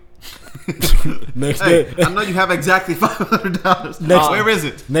rob me? Next Hey, day, I know you have exactly $500. Next- Where is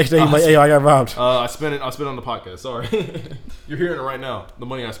it? next day, you like, hey, I got robbed. I spent it on the podcast. Sorry, you're hearing it right now. The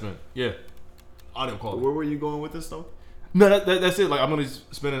money I spent. Yeah, audio quality. Where were you going with this though? No, that's it. Like I'm gonna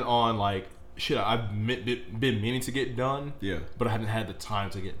spend it on like shit I've been meaning to get done. Yeah. but I haven't had the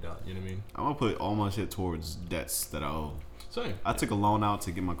time to get done. You know what I mean? I'm gonna put all my shit towards debts that I owe. Same. I took a loan out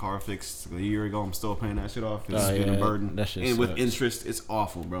to get my car fixed a year ago. I'm still paying that shit off. It's Oh, been yeah, a burden. that shit and with sucks. interest, it's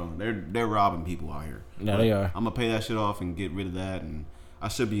awful, bro. They're robbing people out here. No, they are. I'm gonna pay that shit off and get rid of that. And I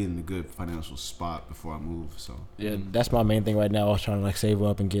should be in a good financial spot before I move. So Yeah, that's my main thing right now. I was trying to like save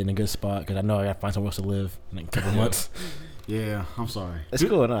up and get in a good spot because I know I gotta find somewhere else to live in like a couple months. yeah, I'm sorry. It's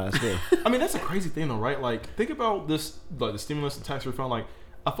cool, no, it's good. I mean, that's a crazy thing, though, right? Like, think about this, like the stimulus and tax refund. Like,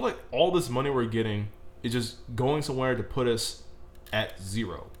 I feel like all this money we're getting is just going somewhere to put us at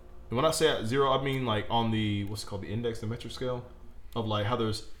zero. And when I say at zero, I mean like on the what's it called, the index, the metric scale, of like how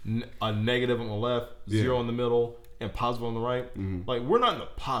there's a negative on the left, zero in the middle, and positive on the right. Like, we're not in the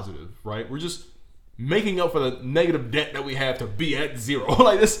positive, right? We're just making up for the negative debt that we have to be at zero.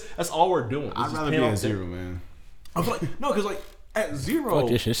 Like, that's all we're doing. I'd rather be at zero, man. I feel like, no, because like at zero, Fuck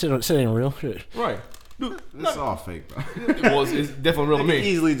this shit. Shit ain't real. Shit. right? Dude, It's all fake, bro. well, it's definitely real to They can me.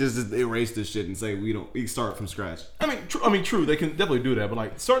 easily just erase this shit and say we start from scratch. I mean, true. They can definitely do that, but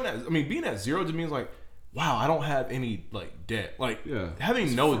like being at zero just means like, wow, I don't have any like debt. Like,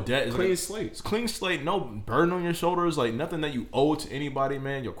 having no debt is clean like, slate. It's clean slate, no burden on your shoulders, like nothing that you owe to anybody,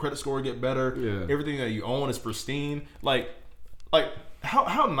 man. Your credit score get better. Yeah. Everything that you own is pristine. Like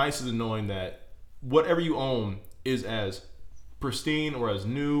how nice is it knowing that whatever you own is as pristine or as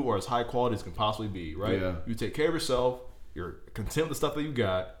new or as high quality as can possibly be, right? Yeah. You take care of yourself. You're content with the stuff that you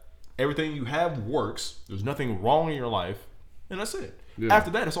got. Everything you have works. There's nothing wrong in your life, and that's it. Yeah. After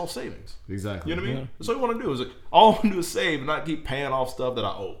that, it's all savings. Exactly. You know what I mean? That's all you want to do. Is like, all I want to do is save and not keep paying off stuff that I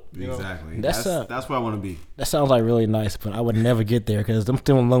owe. You know? Exactly. That's, That's where I want to be. That sounds like really nice, but I would never get there because them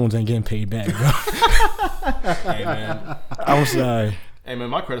student loans ain't getting paid back, bro. Hey man, I'm sorry. hey man,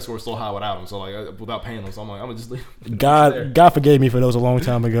 my credit score is so high without them. So like, without paying them, so I'm like, I'm gonna just leave. God forgave me for those a long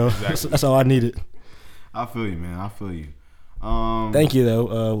time ago. That's all I needed. I feel you, man. I feel you. Thank you,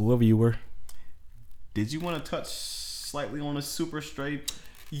 though, whoever you were. Did you want to touch slightly on the super straight?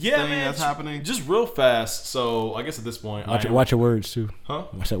 Yeah, thing man, that's happening? Just real fast. So I guess at this point, Watch your words too. Huh?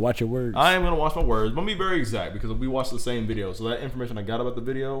 I said watch your words. I am gonna watch my words. I'm gonna be very exact because we watched the same video, so that information I got about the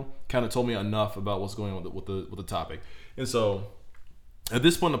video kind of told me enough about what's going on with the topic. And so, at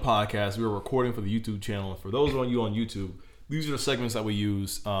this point in the podcast, we were recording for the YouTube channel. For those of you on YouTube, these are the segments that we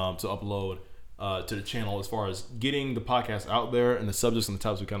use to upload to the channel as far as getting the podcast out there and the subjects and the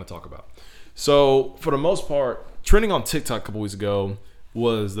topics we kind of talk about. So, for the most part, trending on TikTok a couple weeks ago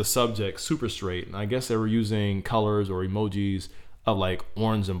was the subject super straight, and I guess they were using colors or emojis of like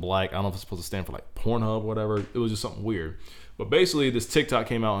orange and black. I don't know if it's supposed to stand for like Pornhub or whatever. It was just something weird. But basically, this TikTok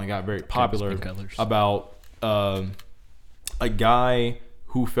came out and got very popular about a guy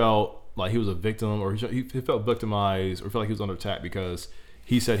who felt like he was a victim, or he felt victimized, or felt like he was under attack because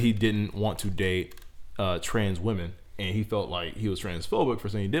he said he didn't want to date trans women, and he felt like he was transphobic for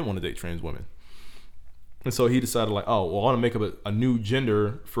saying he didn't want to date trans women. And so he decided like, oh, well, I want to make up a new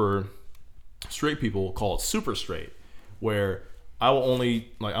gender for straight people called super straight, where I will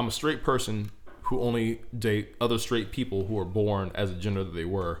only, like, I'm a straight person who only date other straight people who are born as a gender that they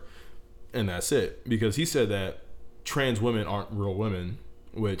were, and that's it. Because he said that trans women aren't real women,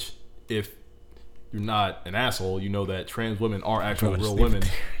 which if you're not an asshole, you know that trans women are actual real women.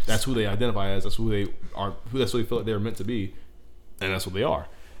 That's who they identify as. That's who they are. That's what they feel like they're meant to be, and that's what they are.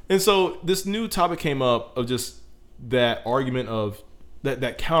 And so this new topic came up of just that argument of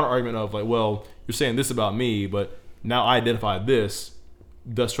that counter argument of like, well, you're saying this about me, but now I identify this,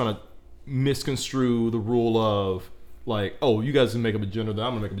 thus trying to misconstrue the rule of like, oh, you guys can make up a gender, then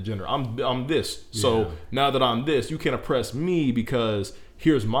I'm gonna make up a gender. I'm this. Yeah. So now that I'm this, you can't oppress me because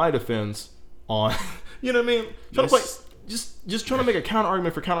here's my defense on you know what I mean? Trying to play, just trying to make a counter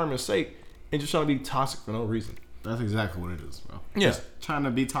argument for counter argument's sake and just trying to be toxic for no reason. That's exactly what it is, bro. Yeah. Just trying to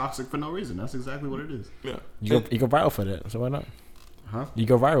be toxic for no reason. That's exactly what it is. Yeah. You go viral for that, so why not? Huh? You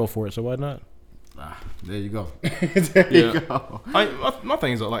go viral for it, so why not? There you go. There you go. My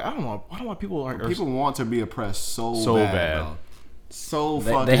thing is like I don't want people like People want to be oppressed so bad. bro. So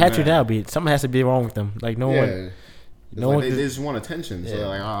fucking They had you bad. now, be something has to be wrong with them. Like no Yeah. one. It's No like one they could- just want attention. So Yeah. they're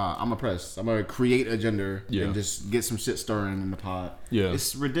like, I'm oppressed. I'm gonna create a gender Yeah. and just get some shit stirring in the pot. Yeah.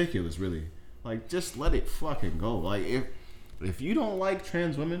 It's ridiculous, really. Like, just let it fucking go. Like, if you don't like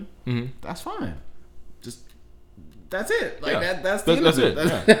trans women, that's fine. Just that's it. Like Yeah. that's the end That's of it.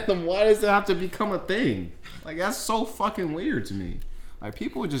 That's- Why does it have to become a thing? Like, that's so fucking weird to me. Like,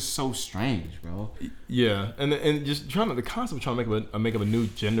 people are just so strange, bro. Yeah, and just trying to the concept of trying to make up a new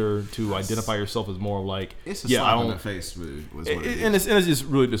gender to identify yourself as more like It's a yeah, slap I in the don't. face. Was what it is. And it's just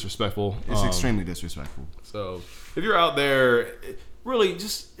really disrespectful. It's extremely disrespectful. So if you're out there, really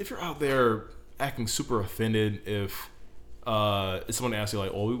just if you're out there acting super offended if someone asks you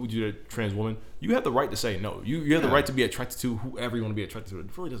like, "Oh, would you date a trans woman?" You have the right to say no. You have the right to be attracted to whoever you want to be attracted to. It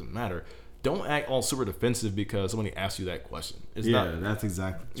really doesn't matter. Don't act all super defensive because somebody asks you that question. It's Yeah, not. that's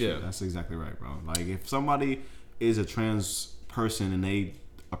exactly true. Yeah. That's exactly right, bro. Like, if somebody is a trans person and they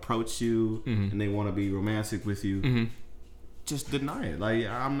approach you and they want to be romantic with you, just deny it. Like,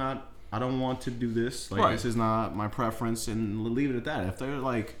 I don't want to do this. Like, this is not my preference, and leave it at that. If they're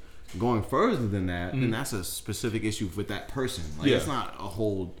like going further than that, then that's a specific issue with that person. Like, it's not a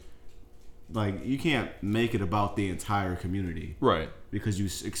whole. Like, you can't make it about the entire community, Right. because you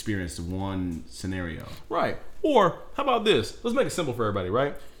experienced one scenario. Right. Or how about this? Let's make it simple for everybody,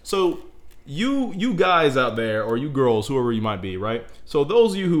 right? So you guys out there, or you girls, whoever you might be, right? So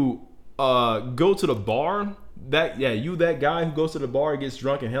those of you who go to the bar, that guy who goes to the bar, gets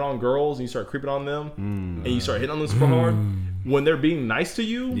drunk and hit on girls, and you start creeping on them, and you start hitting on them super hard, when they're being nice to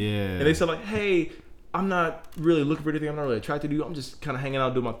you, and they say like, hey, I'm not really looking for anything, I'm not really attracted to you, I'm just kind of hanging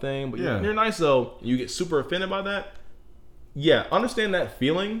out doing my thing, but you're nice though, you get super offended by that. Yeah, understand that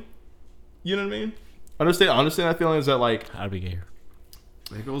feeling. You know what I mean? Understand that feeling is that like, I'd be gay.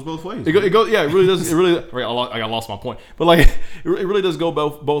 It goes both ways. It goes, yeah, it really does. It really, right, I lost my point, but like, it really does go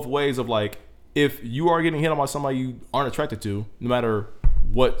both ways. Of like, if you are getting hit on by somebody you aren't attracted to, no matter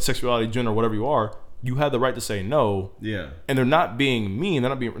what sexuality, gender, whatever you are, you have the right to say no. Yeah. And they're not being mean.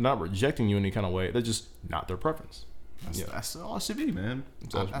 They're not rejecting you in any kind of way. They're just not their preference. That's all it should be, man.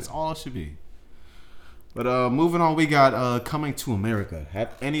 That's all it should be. But moving on, we got Coming to America. Have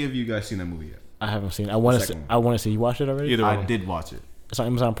any of you guys seen that movie yet? I haven't seen it. I want to see. Second one. I want to see. You watched it already? Either I one. did watch it. It's on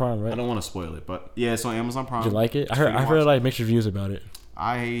Amazon Prime, I right? don't want to spoil it, but yeah, it's on Amazon Prime. Did you like it? I So you heard watched like mixed reviews about it.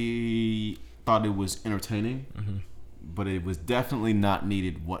 I thought it was entertaining, but it was definitely not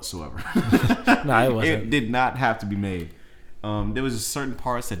needed whatsoever. No, it wasn't. It did not have to be made. There was certain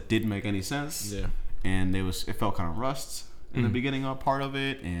parts that didn't make any sense. Yeah. And it felt kind of rushed in the beginning of part of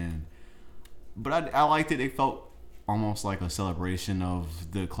it, but I liked it. It felt almost like a celebration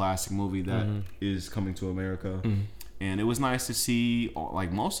of the classic movie that is Coming to America. And it was nice to see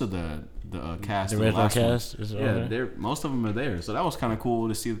like most of the cast. The of regular last one. cast is over there? Most of them are there, so that was kind of cool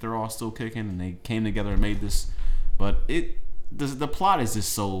to see that they're all still kicking and they came together and made this. But the plot is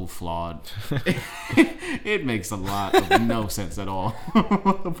just so flawed. It makes a lot of no sense at all.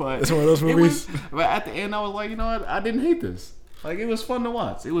 But It's one of those movies. But at the end, I was like, you know what? I didn't hate this. Like, it was fun to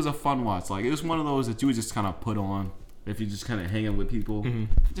watch. It was a fun watch. Like, it was one of those that you would just kind of put on if you're just kind of hanging with people,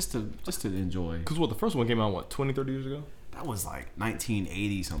 just to enjoy. Because the first one came out 20, 30 years ago. That was like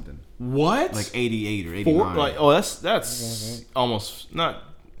 1980 something, What? like 88 or 89. That's almost not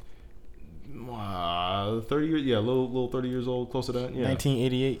 30 years. Yeah, a little 30 years old, close to that. Yeah,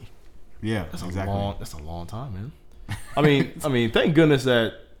 1988. Yeah, that's exactly. That's a long time, man. I mean, thank goodness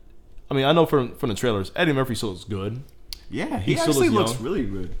that. I mean, I know from the trailers, Eddie Murphy still looks good. Yeah, he still actually looks looks young. really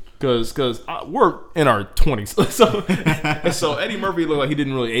good. Cause we're in our 20s, so Eddie Murphy looked like he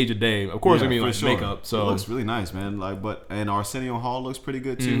didn't really age a day. Of course, I mean, for like sure. makeup. So it looks really nice, man. Like, and Arsenio Hall looks pretty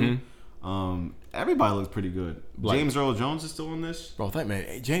good too. Everybody looks pretty good. Like- James Earl Jones is still in this. bro, that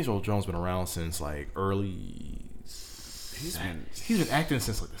man, James Earl Jones been around since like early. He's been acting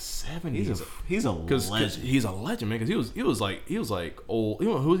since like the 70s. He's a Because legend. he's a legend, man. Because he was like old. You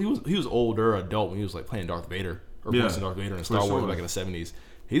know, he was older adult when he was like playing Darth Vader or Yeah, voicing Darth Vader in for Star Wars sure. back in the 70s.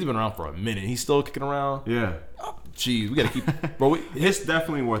 He's been around for a minute. He's still kicking around. Yeah, Jeez, we gotta keep, bro. it's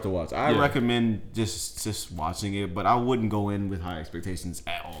definitely worth a watch. I Yeah. recommend just watching it, but I wouldn't go in with high expectations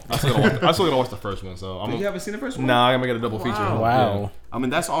at all. I still gotta watch the first one. So You haven't seen the first one? Nah, I'm gonna get a double feature. Wow. Yeah. I mean,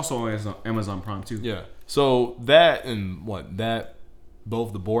 that's also on Amazon Prime too. Yeah. So that and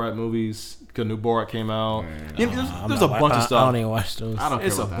both the Borat movies. Cause new Borat came out. Yeah, there's a bunch of I stuff. don't even watch those. I don't care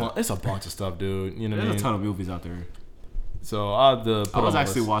It's about that. it's a bunch of stuff, dude. You know what I There's mean? a ton of movies out there. So I had to put I was on my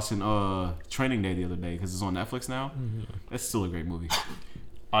actually list. watching Training Day the other day because it's on Netflix now. That's still a great movie.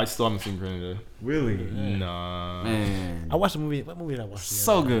 I still haven't seen Training Day. Really? Nah. Man, I watched the movie. What movie did I watch? the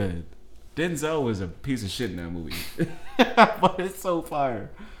so other day? good. Denzel was a piece of shit in that movie, but it's so fire.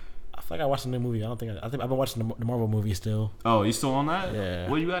 I feel like I watched the new movie. I think I've been watching the Marvel movie still. Oh, you still on that? Yeah.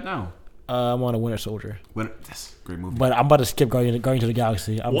 Where you at now? I'm on a Winter Soldier, That's a great movie. but I'm about to skip Guardians of the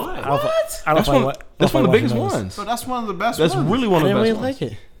Galaxy. What? I don't That's know if I one, wa- that's if I one of the watched biggest those. ones. So that's one of the best. That's ones. really one I of the didn't best really ones.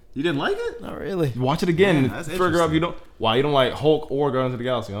 like it. You didn't like it? Not really. Watch it again Man, and that's figure out if you don't. Why you don't like Hulk or Guardians of the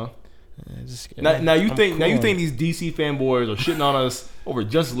Galaxy, huh? Now you I'm think cool. these DC fanboys are shitting on us over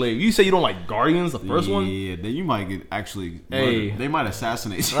Justice League? You say you don't like Guardians, the first one? Yeah, then you might get actually. Hey. They might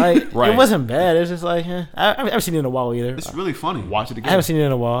assassinate you. Right. Right. It wasn't bad. It was just like, I haven't seen it in a while either. It's really funny. Watch it I again. haven't seen it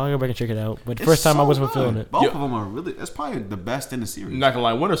in a while. I'll go back and check it out. But the It's first time I so wasn't good. feeling it. Both Yeah. of them are really. That's probably the best in the series. I'm not gonna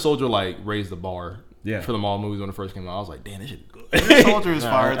lie, Winter Soldier like raised the bar. Yeah. For the Marvel movies when it first came out, I was like, damn, this shit good. Winter Soldier is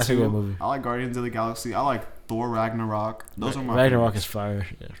Nah, fire that's a too. good movie. I like Guardians of the Galaxy. I like Thor Ragnarok. Those are my Ragnarok favorites. is fire.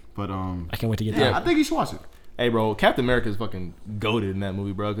 Yeah. But I can't wait to get yeah, that. I think you should watch it. Hey, bro, Captain America is fucking goated in that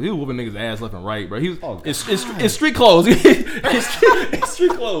movie, bro. Because he was whooping niggas' ass left and right, bro. He was it's street clothes. it's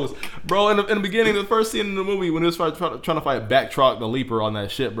street clothes, bro. In the beginning, the first scene in the movie when he was trying to fight Backtrock the Leaper on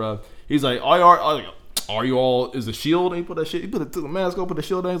that shit, bro. He's like, are you all is the shield? And he put that shit. He took the mask on, put the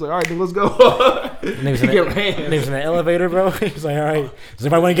shield down. He's like, all right, nigga, let's go. Niggas in the elevator, bro. He's like, all right, does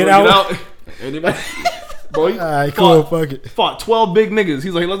anybody want to get out? Anybody? Bro, he All right, cool, fuck it. fought 12 big niggas.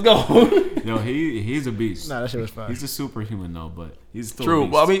 He's like, let's go. Yo, he's a beast. Nah, that shit was fine. He's a superhuman though, but he's still True. A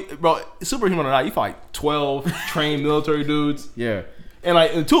beast. Well, I mean, bro, superhuman or not, you fight 12 trained military dudes. Yeah. And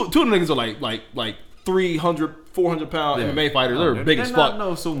like two of the niggas are like 300, 400 pound MMA fighters. They're big as fuck.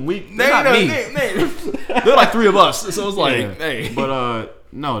 No, some weak. They're not me. They're like three of us. So it's like, Yeah. hey. But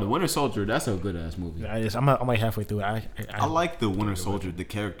no, the Winter Soldier. That's a good ass movie. I'm like halfway through it. I like the Winter Soldier, the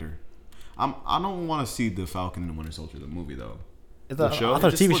character. I don't want to see the Falcon and the Winter Soldier, the movie though. The show? I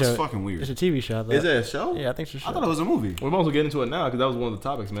thought It a TV just looks show. fucking weird. It's a TV show. I thought. Is it a show? Yeah, I think it's a show. I thought it was a movie. We might as well get into it now because that was one of the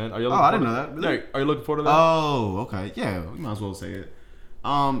topics, man. Are you? Oh, I didn't know that. Really? Yeah, are you looking forward to that? Oh, okay. Yeah, we might as well say it.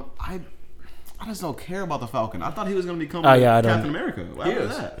 I just don't care about the Falcon. I thought he was gonna become Oh, yeah, I don't. Captain America. What he happened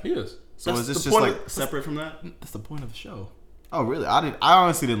to is. that? He is. So That's is this the just point like of- separate from that? That's the point of the show. Oh, really? I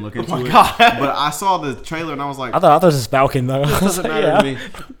honestly didn't look into my it. God. But I saw the trailer and I was like, I thought it was Falcon though. it doesn't matter Yeah. to me.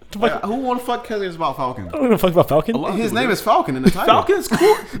 Like, who want to fuck cares about Falcon? I don't give a fuck about Falcon. lot of His people name do. is Falcon in the title. Falcon's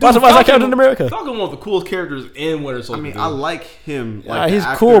cool. Dude, Why is that Captain America? Falcon one of the coolest characters in Winter I Soldier. mean, dude. I like him. Like the He's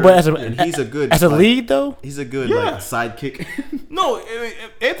actor, cool, but and he's a good as a like, lead though. He's a good Yeah. like sidekick. No, I mean,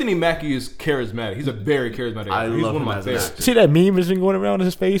 Anthony Mackie is charismatic. He's a very charismatic I actor. He's love one of him my as an favorites. actor. See that meme that's been going around in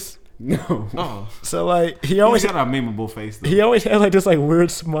his face? No, Oh. So like he he's always got a memeable face though. he always has like this like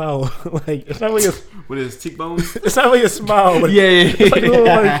weird smile. Like it's not really a With his cheekbones. it's not really a smile, but Yeah, it's like a little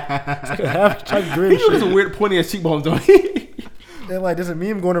like it's like a half type grin. He has Shit. some weird pointy ass cheekbones, don't he? And like there's a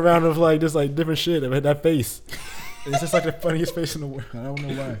meme going around of like just like different shit about that face. It's just like the funniest face in the world. I don't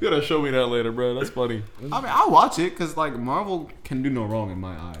know why. You gotta show me that later, bro. That's funny. I mean, I'll watch it because like Marvel can do no wrong in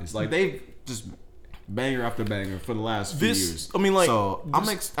my eyes. Like they've just banger after banger for the last few years. I mean, like, so I'm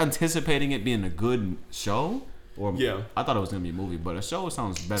anticipating it being a good show. Or Yeah. I thought it was gonna be a movie, but a show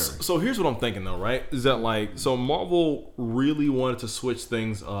sounds better. So here's what I'm thinking though, right? Is that like so Marvel really wanted to switch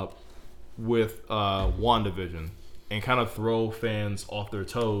things up with WandaVision and kind of throw fans off their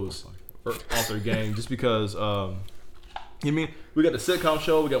toes or off their game just because you mean we got the sitcom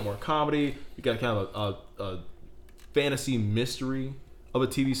show, we got more comedy, we got kind of a fantasy mystery of a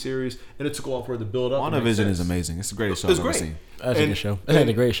TV series, and it took a while for it to build up. and make WandaVision is sense. amazing. It's the greatest show It's I've ever great. seen. That's a And- good show. That's and-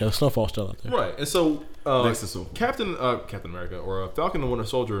 a great show. Snowfall's still out there. Right, and so Next to Soul. Captain America or Falcon and Winter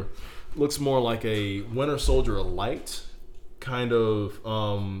Soldier looks more like a Winter Soldier light, kind of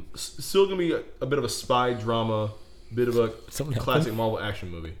still gonna be a bit of a spy drama, bit of a Something classic happened? Marvel action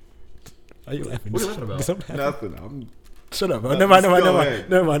movie. Are you laughing? What are you laughing about? Something happened? Nothing. Shut up, bro. Never mind. go ahead.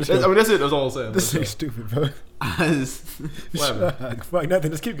 Never mind. I mean, that's it. That's all I'm saying. This is stupid, bro. What happened? Fuck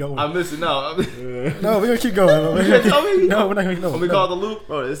nothing. Just keep going. I'm missing. No, No, we're gonna keep going. Bro. you can't tell me. No, we're not gonna go. Let me call the loop.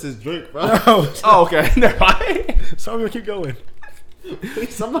 Bro, this is Drake, bro. No, Oh, okay. Never mind. so we're gonna keep going.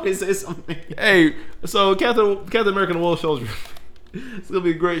 Somebody say something. Hey, so Captain America and Winter Soldier. It's gonna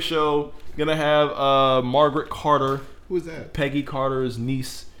be a great show. Gonna have Margaret Carter. Who's that? Peggy Carter's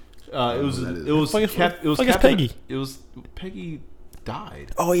niece. It was who that is. it was Fuck is- it was fuck is Captain- Peggy? It was Peggy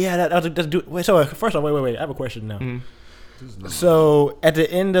died. Oh yeah, that's do. Wait, so first off, wait. I have a question now. Mm-hmm. So at the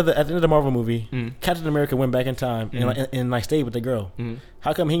end of the Marvel movie, Captain America went back in time and like stayed with the girl.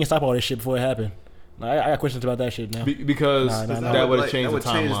 How come he can stop all this shit before it happened? Like, I got questions about that shit now. Because Nah, that would have changed that would the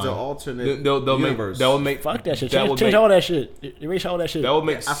timeline. change the alternate They'll universe. That would make Fuck that shit. That Change, would change make, all that shit. Erase all that shit. That would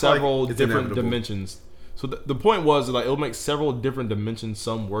make I feel like several it's different inevitable. dimensions. So the point was like it'll make several different dimensions,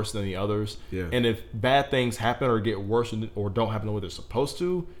 some worse than the others. Yeah. And if bad things happen or get worse or don't happen the way they're supposed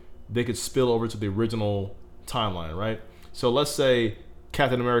to, they could spill over to the original timeline, right? So let's say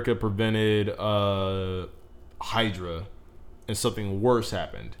Captain America prevented Hydra, and something worse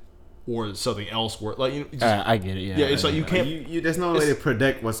happened, or something else worse. Like you, just, I get it. Yeah. yeah, it's like you can't. There's no way to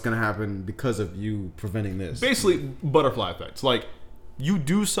predict what's gonna happen because of you preventing this. Basically butterfly effects. Like you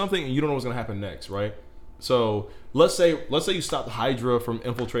do something and you don't know what's gonna happen next, right? So let's say you stop the Hydra from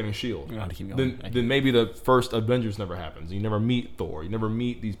infiltrating Shield. gotta keep going. Then maybe the first Avengers never happens. You never meet Thor. You never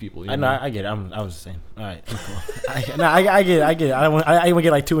meet these people. You I know? know. I get it. I was just saying. All right. I'm cool. I get it. I get it. I don't want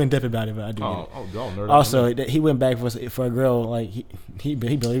get like too in depth about it, but I do. Get it. Don't nerd out. Also, he went back for a girl. Like he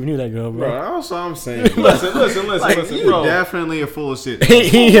barely knew that girl, bro. Bro, that's what I'm saying. listen, you bro. definitely are full of shit.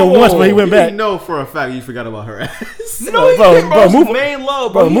 he hit once, but he went back. You know for a fact you forgot about her ass. No, he Bro, didn't, bro, bro. move- Main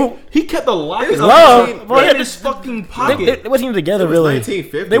love, bro, bro. move- He kept the lock. There's Love, a scene- Bro, they had this fucking pocket. They wasn't even together, It was really.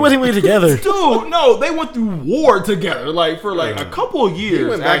 1950. They wasn't even together. Dude, no, they went through war together, like for like a couple of years. He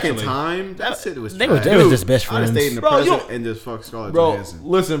went back actually. in time. That shit was They was trash. just best I'd have friends. stayed in the Bro, you- present and just fuck Scarlett Bro, Johansson.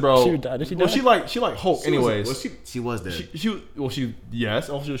 listen, bro. She died. Did she Well, die? she like Hulk, anyways. Well, she was dead. Yes.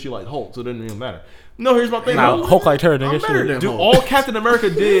 Also, she liked Hulk, so it didn't even matter. No, here's my thing. Nah, bro. Hulk liked her, I'm nigga. better Shit. than Dude, Hulk. all Captain America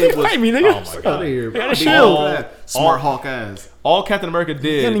did was Fight me, nigga. Oh my god. Outta here, bro. gotta Be chill. all that Smart Hulk ass. All Captain America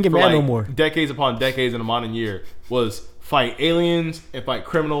did can't even get for mad like no more. decades upon decades in a modern year was fight aliens and fight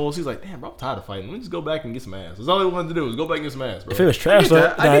criminals. He's like, damn, bro, I'm tired of fighting. Let me just go back and get some ass. That's all he wanted to do was go back and get some ass, bro. If it was trash, though,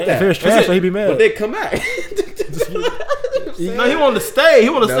 that. I get if it was that. trash, That's though, it. he'd be mad. But they come back. No, he wanted to stay. He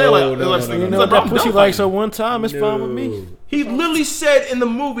wanted to stay like, No, like, no, you he's know like, bro, that I'm pussy done like fighting. so one time, it's fine with me. He literally said in the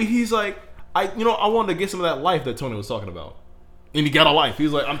movie, he's like, I wanted to get some of that life that Tony was talking about. And he got a life.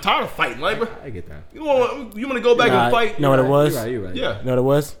 He's like, I'm tired of fighting. Like, bro, I get that. you want to go back Nah, and fight? you know what it was? You're right. You're right. Yeah. You know what it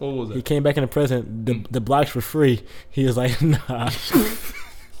was? What was it? He came back in the present. The blacks were free. He was like, nah.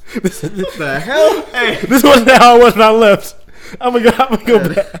 What the hell? Hey, This wasn't how it was when I left. I'm gonna go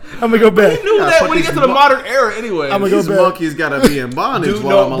back. I'm gonna go back. he knew Yeah, that fuck when he these got to the mo- modern era anyway. I'ma go These back. monkeys gotta be in bondage Dude,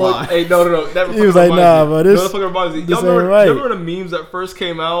 while I'm bro, alive. hey, no. That He was fucking like, nah, reminds me. bro, this- No, that fucking reminds me. this Y'all ain't remember, right. remember the memes that first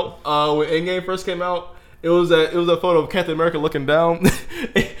came out when Endgame first came out? It was a photo of Captain America looking down.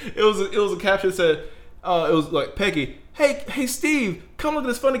 it was a caption that said, it was like Peggy, hey Steve, come look at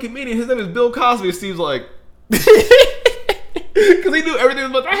this funny comedian. His name is Bill Cosby. And Steve's like, because he knew everything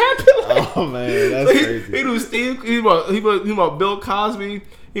was about to happen. Like, Oh man, that's he crazy. knew Steve. He knew about Bill Cosby.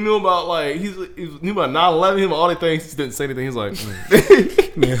 He knew about like he knew about 9/11. He knew about all the things. He just didn't say anything. He's like,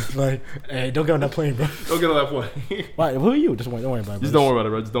 Yeah, like, hey, don't get on that plane, bro. don't get on that point. Why? Who are you? Don't worry about it. Just bro. don't worry about it,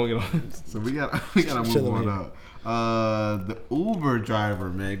 bro. Just don't get on. So we gotta move Chill on here. up. The Uber driver,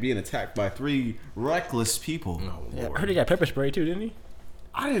 man, being attacked by 3 reckless people. Yeah, I heard he got pepper spray too, didn't he?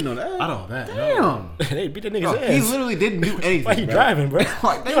 I didn't know that. I don't know that. Damn. They beat that nigga's Bro, ass. he literally didn't do anything. Why he bro. driving, bro?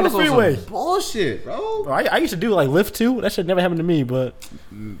 Like, They on the was some freeway. bullshit, bro. Bro, I used to do like Lyft too. That shit never happened to me, but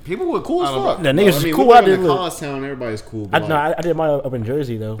People were cool as I don't fuck. know. Nah, Bro, niggas is we cool live out in there, the look. college town, everybody's cool. I But no, like, I did mine up in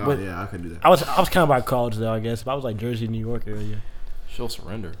Jersey though. oh But yeah, I couldn't do that. I was kind of by college though, I guess. But I was like Jersey, New York area. She'll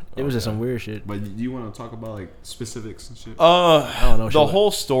surrender. It was just some weird shit. But you want to talk about like specifics and shit? I don't know. The shit.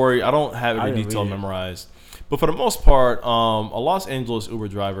 whole story, I don't have I every didn't detail read it. memorized, but for the most part, a Los Angeles Uber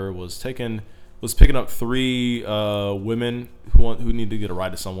driver was picking up 3 women who need to get a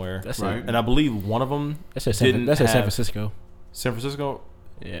ride to somewhere. That's Right. it. And I believe one of them That's at didn't San have- Francisco. San Francisco.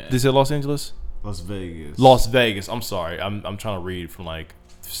 Yeah. Did you say Los Angeles? Las Vegas. Las Vegas. I'm sorry. I'm trying to read from like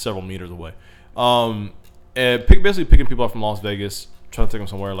several meters away. And basically picking people up from Las Vegas, trying to take them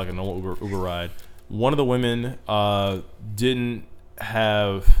somewhere like a normal Uber ride. One of the women didn't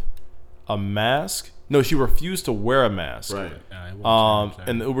have a mask. No, she refused to wear a mask. Right.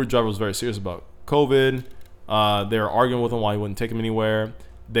 And the Uber driver was very serious about COVID. They were arguing with him why he wouldn't take him anywhere.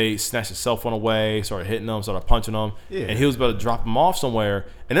 They snatched his cell phone away, started hitting him, started punching him, Yeah. and he was about to drop him off somewhere.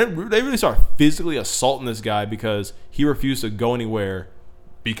 And then they really started physically assaulting this guy because he refused to go anywhere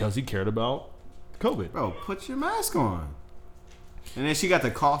because he cared about COVID. Bro, put your mask on. And then she got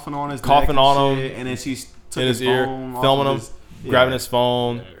the coughing on his Coughing neck and on shit, him and then she took In his ear, phone off filming of him, his- grabbing yeah. his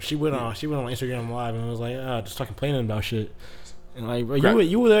phone. She went on Instagram Live and was like, just talking complaining about shit. And like, bro, Grab-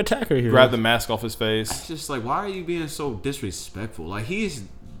 you were the attacker here. Grabbed the mask off his face. It's just like, why are you being so disrespectful? Like, he's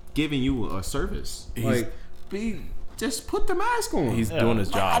giving you a service. Just put the mask on. He's doing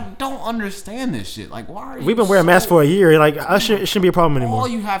his Like, I job. don't understand this shit. Like, why are you We've been wearing masks for a year. Like, it shouldn't be a problem anymore. All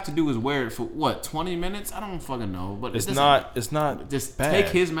you have to do is wear it for what, 20 minutes? I don't fucking know. But It's it not. It's not. Just bad. take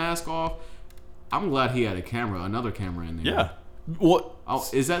his mask off. I'm glad he had another camera in there. Yeah. What? Oh,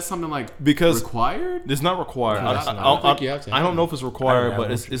 is that something like Because- required? It's not required. No, I, that's I- not. I- I think you have to I have don't know if it's required, I but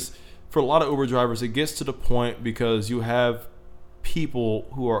don't know. it's for a lot of Uber drivers. It gets to the point because you have people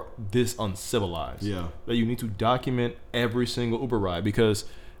who are this uncivilized. Yeah. That you need to document every single Uber ride because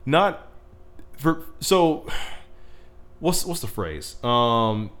not for so. What's the phrase?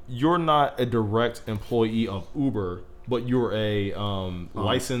 You're not a direct employee of Uber, but you're a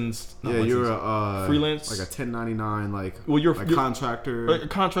licensed. not Yeah, you're licensed, a freelance. like a 1099, like Well, you're- a you're- contractor. a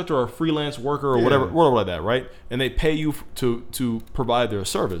contractor or a freelance worker or Yeah. whatever like that, right? And they pay you to provide their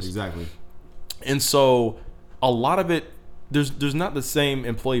service. Exactly. And so a lot of it, there's not the same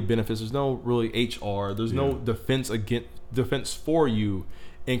employee benefits. There's no really HR. There's no defense for you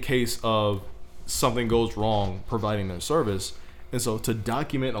in case of something goes wrong providing their service. And so to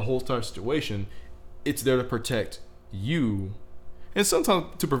document a whole entire situation, it's there to protect you and sometimes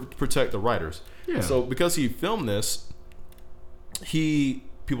to protect the writers. Yeah. So because he filmed this,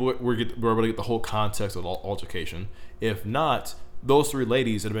 people were able to get the whole context of the altercation. If not, those 3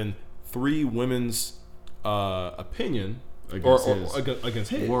 ladies, it had been 3 women's opinion Against or his.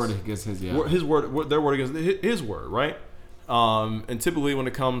 against his Word against his, yeah. his word, their word against his word, right? And typically when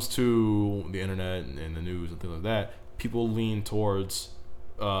it comes to the internet and the news and things like that, people lean towards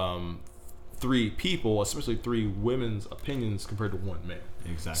three people, especially three women's opinions compared to one man.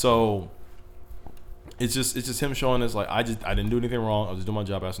 Exactly. So it's just him showing us like I didn't do anything wrong. I was just doing my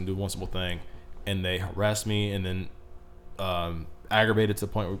job. I asked them to do one simple thing, and they harassed me and then aggravated to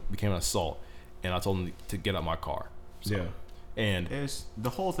the point where it became an assault. And I told them to get out my car. So, Yeah. And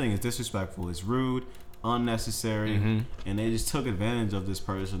The whole thing is disrespectful. It's rude, unnecessary, and they just took advantage of this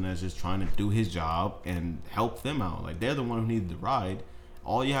person that's just trying to do his job and help them out. Like, they're the one who needed the ride.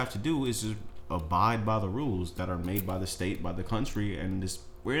 All you have to do is just abide by the rules that are made by the state, by the country, and this.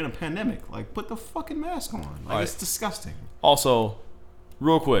 We're in a pandemic. Like, put the fucking mask on. Like, Right. it's disgusting. also,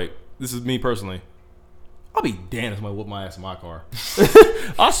 real quick, this is me personally. I'll be damned if somebody whoop my ass in my car.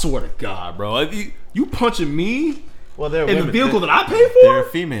 I swear to God, bro. If you punching me Well, they're in the women. vehicle that I pay for? They're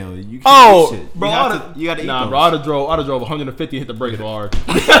female. You can't Oh, do shit. bro, You gotta eat nah, those. bro. I'd have drove 150 and hit the brakes real hard.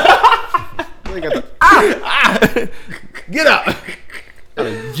 Get out!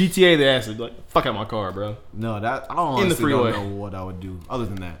 GTA the ass, like fuck out my car, bro. No, that I don't In the honestly freeway. don't know what I would do other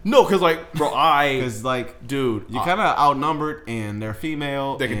than that. No, cause like, bro, Because like, dude, you're kind of outnumbered, and they're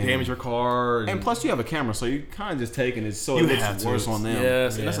female. they can and, damage your car, And plus, you have a camera, so you kind of just taking it so you it looks have to. worse on them.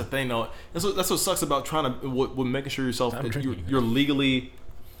 Yes, and Yeah. that's the thing, though. That's what sucks about trying to with making sure yourself I'm drinking. you're legally.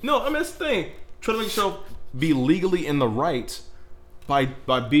 No, I mean that's the thing. Trying to make yourself be legally in the right by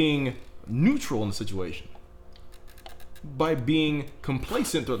being neutral in the situation, by being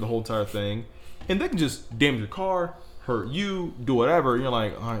complacent throughout the whole entire thing, and they can just damage your car, hurt you, do whatever. And you're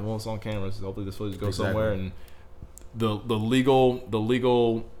like, all right, well, it's on camera, so hopefully this footage goes Exactly. somewhere, and the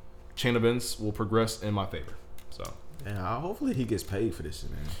legal chain of events will progress in my favor. So. Yeah, hopefully he gets paid for this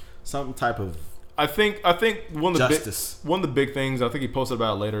shit, man. Some type of I think one of the Justice. one of the big things I think he posted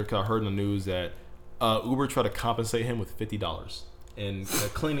about it later because I heard in the news that Uber tried to compensate him with $50 and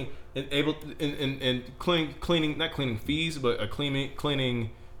cleaning and cleaning not cleaning fees but a cleaning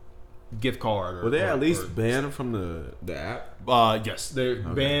gift card. Or, were they or- at least or- banned from the app? yes, they're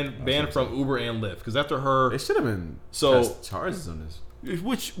banned That's from Uber and Lyft because after her, They should have been So- pressed charges on this.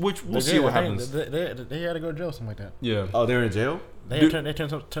 which we'll see what happens. They had to go to jail, something like that. Yeah. Oh, they're in jail. They turned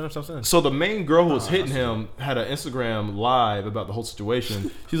themselves in. So the main girl who was hitting him had an Instagram live about the whole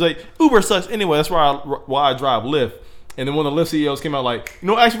situation. She's like, Uber sucks anyway. That's why I drive Lyft. And then one of the Lyft CEOs came out like,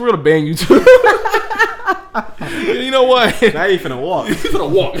 actually we're gonna ban you too. You know what? Now you finna walk. You're gonna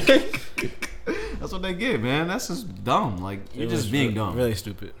walk. That's what they get, man. That's just dumb. Like, you're It was just being dumb. Really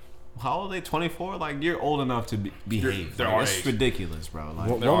stupid. How old are they? 24? Like, you're old enough to behave. they're Like, our that's age. ridiculous, bro. Like,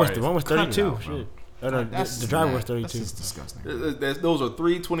 One was Cut it 32. out, bro. Shit. Oh, no, that's the driver was mad. 32. That's just disgusting. Those are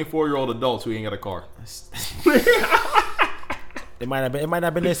three 24-year-old adults who ain't got a car. It might not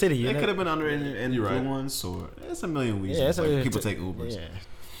have been their city. You They know? could have been under You're right. influence, or there's a million reasons. Yeah, like, people take Ubers. Yeah.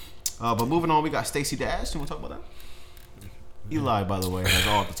 But moving on, we got Stacey Dash. You want to talk about that? Eli, by the way, has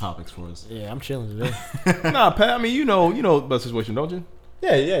all the topics for us. Yeah, I'm chilling today. Nah, Pat. I mean, you know about the situation, don't you? Yeah.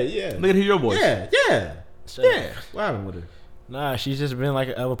 Let me hear your voice. Yeah. What happened with her? Nah, she's just been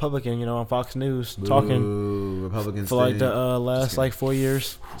like a Republican, you know, on Fox News, talking Ooh, Republicans for like the last like 4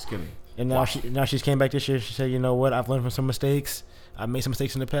 years. Just kidding. And now she's came back this year. She said, you know what? I've learned from some mistakes. I've made some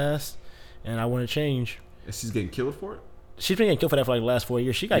mistakes in the past, and I want to change. And she's getting killed for it? She's been getting killed for that for like the last 4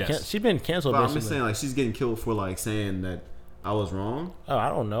 years. She got Yes. she's been canceled. But I'm basically. just saying, like, she's getting killed for, like, saying that I was wrong. Oh, I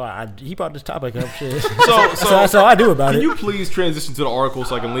don't know. He brought this topic up. Shit. So That's all I do about can it. you please transition to the article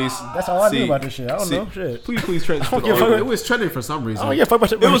so I can at least That's all I do see- about this shit. I don't see- know. Shit. Please transition to I the don't give a article. It was trending for some reason. Oh yeah, fuck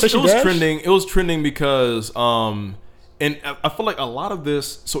about It was trending. It was trending because and I feel like a lot of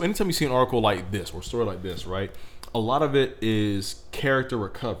this. So anytime you see an article like this or a story like this, right? A lot of it is character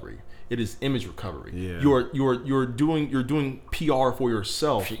recovery. It is image recovery. Yeah. You're doing PR for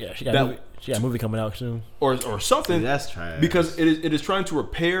yourself. She got a movie coming out soon. or something. See, that's trash. Because it is trying to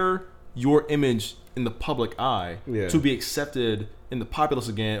repair your image in the public eye Yeah. to be accepted in the populace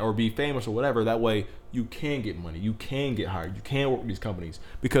again or be famous or whatever. That way you can get money, you can get hired, you can work with these companies.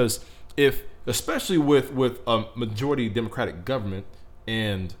 Because if, especially with a majority Democratic government,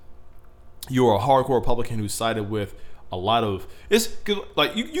 and you're a hardcore Republican who sided with a lot of it's 'cause,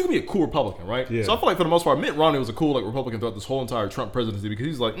 like you can be a cool Republican, right? Yeah. So I feel like for the most part, Mitt Romney was a cool Republican throughout this whole entire Trump presidency because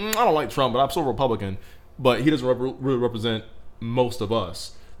he's like, I don't like Trump, but I'm still Republican. But he doesn't really represent most of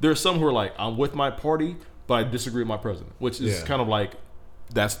us. There's some who are like, I'm with my party, but I disagree with my president, which is Yeah. kind of like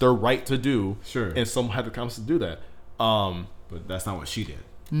that's their right to do. Sure. And some have the confidence to do that. But that's not what she did.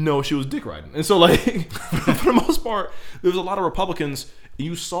 No, she was dick riding. And so, like, for the most part, there was a lot of Republicans.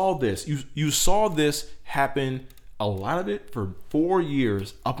 You saw this. You saw this happen, a lot of it, for 4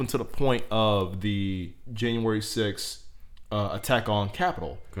 years up until the point of the January 6th attack on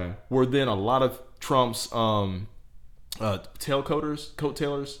Capitol. Okay. Where then a lot of Trump's coat-tailors,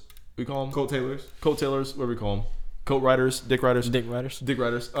 we call them? Coat-tailors, what do we call them? Coat riders, dick riders. Dick riders. Dick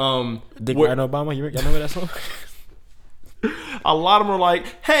riders. Dick Riding Obama. Y'all remember that song? A lot of them are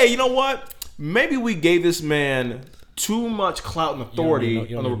like, hey, you know what? Maybe we gave this man too much clout and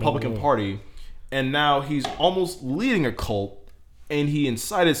authority on the Republican Party, and now he's almost leading a cult, and he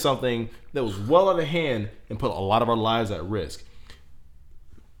incited something that was well out of hand and put a lot of our lives at risk.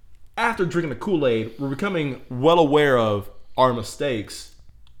 After drinking the Kool-Aid, we're becoming well aware of our mistakes,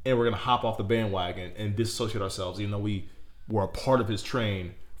 and we're going to hop off the bandwagon and disassociate ourselves, even though we were a part of his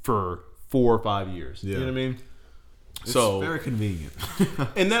train for 4 or 5 years. You know what I mean? It's So very convenient.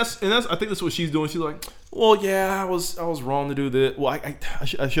 and that's I think that's what she's doing. She's like, well, yeah, I was wrong to do this. Well, I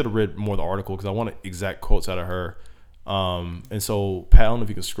should have read more of the article because I wanted exact quotes out of her. And so, Pat, I don't know if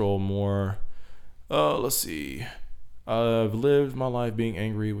you can scroll more. Let's see. I've lived my life being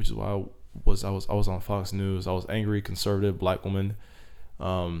angry, which is why I was on Fox News. I was angry, conservative, black woman.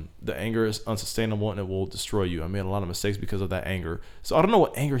 The anger is unsustainable and it will destroy you. I made a lot of mistakes because of that anger. So I don't know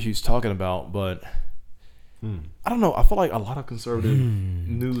what anger she's talking about, but I don't know. I feel like a lot of conservative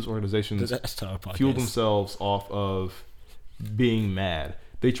news organizations fuel themselves off of being mad.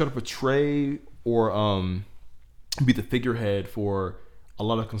 They try to portray or be the figurehead for a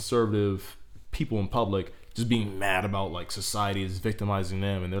lot of conservative people in public, just being mad about like society is victimizing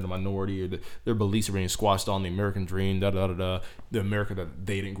them and they're the minority, or their beliefs are being squashed on, the American dream, the America that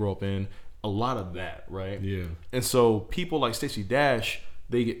they didn't grow up in. A lot of that, right? Yeah. And so people like Stacey Dash,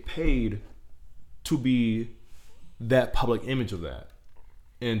 they get paid to be that public image of that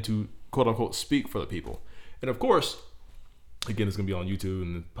and to quote unquote speak for the people. And of course, again, it's gonna be on YouTube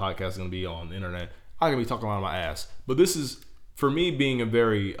and the podcast is gonna be on the internet. I'm gonna be talking out of my ass. But this is, for me, being a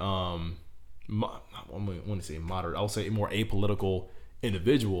very I want to say moderate, I would say a more apolitical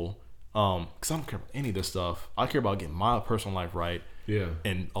individual, because I don't care about any of this stuff. I care about getting my personal life right. Yeah.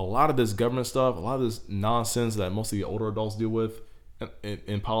 And a lot of this government stuff, a lot of this nonsense that most of the older adults deal with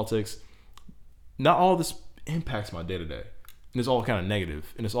in politics, not all of this impacts my day to day, and it's all kind of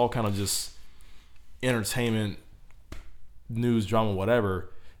negative, and it's all kind of just entertainment, news, drama, whatever.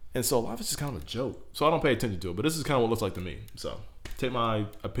 And so a lot of it's just kind of a joke. So I don't pay attention to it, but this is kind of what it looks like to me. So take my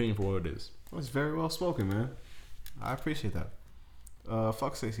opinion for what it is. That's very well spoken, man. I appreciate that.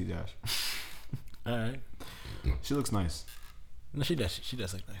 Fuck Stacey Dash. All right. She looks nice. No, she does. She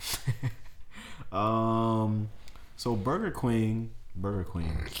does look nice. So Burger King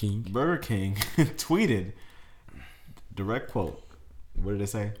tweeted, direct quote, what did they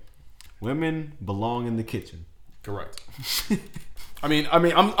say? Women belong in the kitchen. Correct. I mean, I'm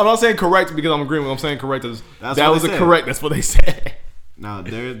not saying correct because I'm agreeing with. I'm saying correct as That's that what was they a said. correct. That's what they said. Now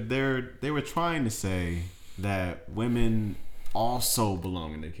they were trying to say that women also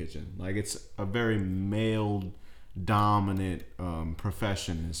belong in the kitchen. Like it's a very male dominant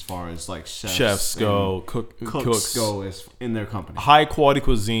profession as far as like Chefs go, cooks go as in their company. High quality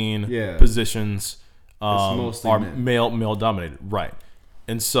cuisine Yeah. positions mostly are men. male dominated, right?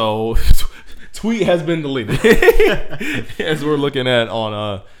 And so tweet has been deleted as we're looking at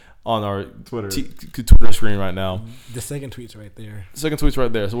on our Twitter Twitter screen right now. The second tweet's right there. The second tweet's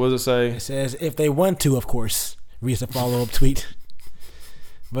right there. So what does it say? It says, if they want to, of course, reads a follow-up tweet.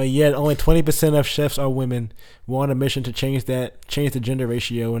 But yet, only 20% of chefs are women. We're on a mission to change the gender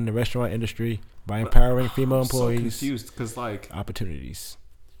ratio in the restaurant industry by empowering female employees. I'm so confused because like Opportunities.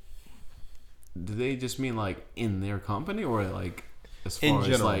 do they just mean like in their company or like as far In as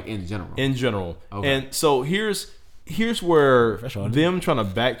general. like in general? In general. Okay. And so here's where Fresh on. them trying to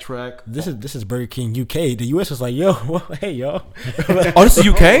backtrack. This is Burger King UK. The US was like, yo, hey y'all, Oh, this is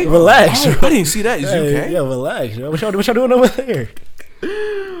UK? relax. Oh, I didn't see that. It's Hey, UK. yeah, relax. Yo. What y'all doing over there?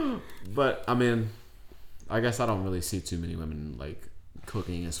 But I mean, I guess I don't really see too many women like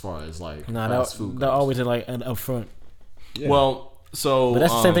cooking as far as like Nah, fast food. they're goes. always in like an upfront. Well, so But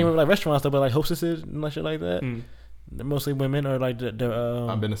that's the same thing with like restaurants, though. But like hostesses and like shit like that, Mm. they're mostly women, or like the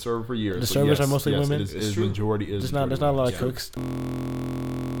I've been a server for years. the so servers yes, are mostly yes, women? It It's is true. majority. there's not a lot of women. cooks.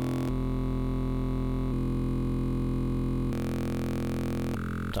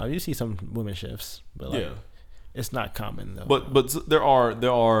 So you see some women chefs, but like, Yeah, it's not common though. but there are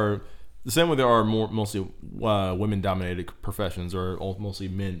the same way there are mostly women dominated professions or mostly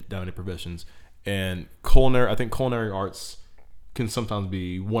men dominated professions, and culinary. I think culinary arts can sometimes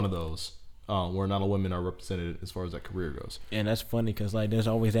be one of those. where not all women are represented as far as that career goes. And that's funny because like there's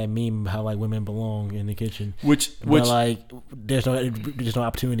always that meme how like women belong in the kitchen, Which but like there's no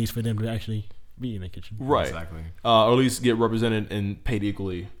opportunities for them to actually be in the kitchen. right, Exactly. or at least get represented and paid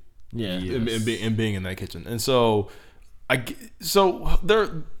equally. Yeah. in being in that kitchen. And so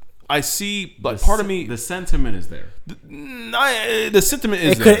I see, like, part of me, the sentiment is there. the sentiment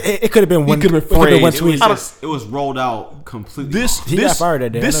is It could have been one. could have been one phrased. tweet. It was rolled out completely. He got fired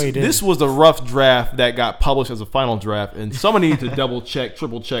that day. I know he did. This was the rough draft that got published as a final draft, and someone needed to double check,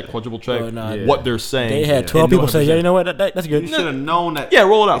 triple check, quadruple check Oh, nah. what they're saying. They had and 12 people know say, what "Yeah, they're you know what? That's good." you should have known that. Yeah,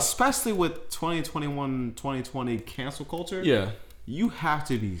 roll it out. Especially with 2021, 2020 cancel culture. Yeah. You have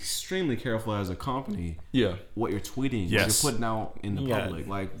to be extremely careful as a company. Yeah. What you're tweeting, Yes. what you're putting out in the Yeah. public.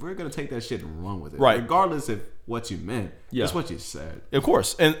 Like, we're gonna take that shit and run with it, Right. Regardless of what you meant. Yeah. It's what you said. Of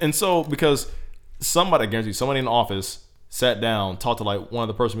course. And so, because somebody, I guarantee, somebody in the office sat down, talked to like one of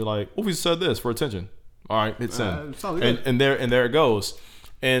the person, be like, "Oh, we said this for attention." All right, hit send. sounds good. And there it goes.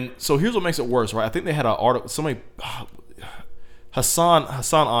 And so here's what makes it worse, right? I think they had an article. Somebody, Hassan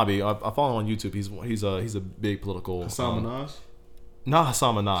Abi. I follow him on YouTube. He's a big political. Hassan Minaj? Not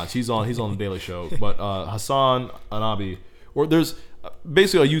Hassan Minaj. He's on the Daily Show, but Hassan Anabi, or there's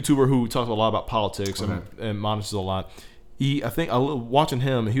basically a YouTuber who talks a lot about politics and monitors a lot. I think watching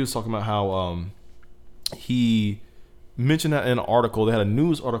him, he was talking about how he mentioned that in an article. They had a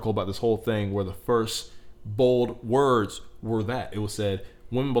news article about this whole thing where the first bold words were that it was said,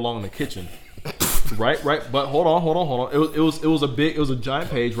 "Women belong in the kitchen." Right. But hold on. It was a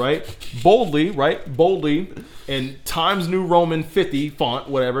giant page, right? Boldly, in Times New Roman 50 font,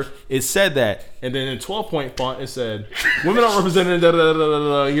 whatever. It said that, and then in 12-point font, it said, "Women aren't represented." Da, da, da, da, da,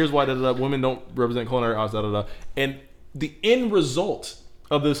 da. Here's why. Da, da, da. Women don't represent culinary arts. Da, da, da. And the end result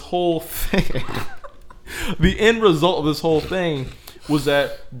of this whole thing, was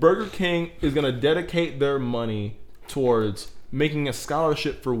that Burger King is going to dedicate their money towards making a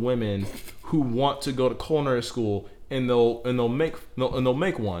scholarship for women who want to go to culinary school, and they'll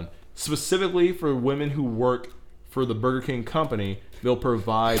make one specifically for women who work for the Burger King company. They'll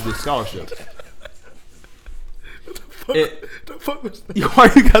provide this scholarship. The fuck was that? Why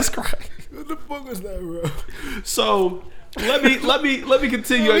are you guys crying? What the fuck was that, bro? So let me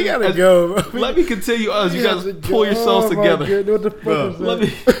continue. We gotta go, bro. Let me continue as you guys pull yourselves together. What the fuck was that? Let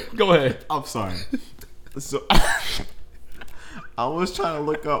me go ahead. I'm sorry. So I was trying to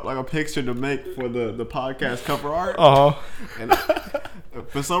look up like a picture to make for the podcast cover art. And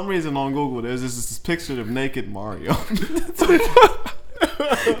for some reason on Google, there's this picture of naked Mario.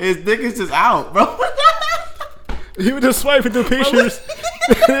 His dick is just out, bro. He was just swiping through pictures.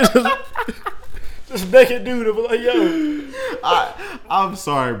 Just naked dude. I'm like, yo. I'm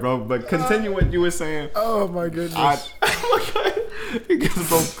sorry, bro, but continue what you were saying. Oh my goodness. You guys are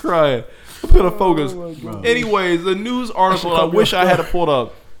both crying. I'm gonna focus. Anyways, the news article. I wish I had it pulled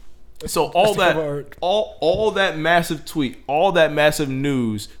up. So all that massive tweet, all that massive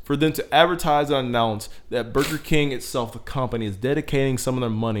news for them to advertise and announce that Burger King itself, the company, is dedicating some of their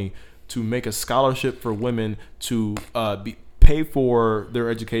money to make a scholarship for women to pay for their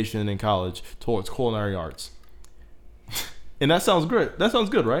education in college towards culinary arts. And that sounds great. That sounds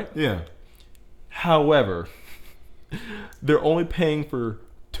good, right? Yeah. However, they're only paying for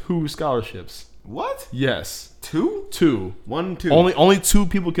 2 scholarships. What? Yes. 2? 2. 1, 2. Only 2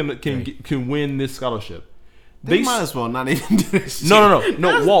 people can win this scholarship. They might as well not even do this. No.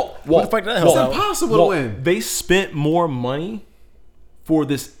 Walt. What the fuck that helps out? Impossible to win. They spent more money for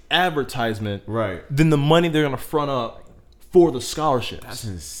this advertisement, Right. than the money they're gonna front up for the scholarships. That's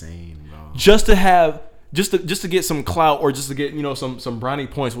insane, bro. Just to get some clout, or just to get some brownie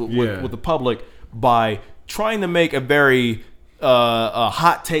points with the public by trying to make a very a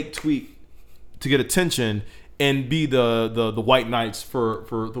hot take tweet to get attention and be the white knights for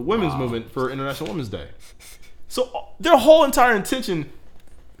the women's movement for International Women's Day. So their whole entire intention,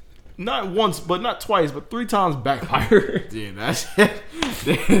 not once, but not twice, but 3 times backfired. Yeah, that's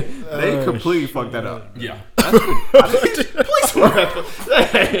they completely fucked that up. Yeah. Please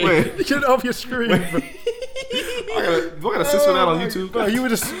wait. Get it off your screen, bro. I gotta censor that on YouTube. Bro, you were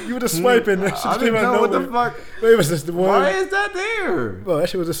just swiping. That shit I came didn't out know of what the nowhere. fuck. Wait, was this the one? Why is that there? Bro, that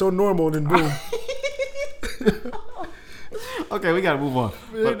shit was just so normal, and then boom. Okay, we gotta move on.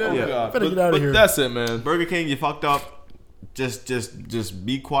 But, Better get out of here. That's it, man. Burger King, you fucked up. Just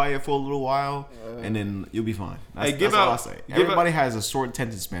be quiet for a little while, and then you'll be fine. That's all I say. Everybody has a short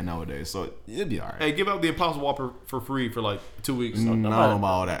attention span nowadays, so you'll be all right. Hey, give out the Impossible Whopper for free for like 2 weeks. I don't know about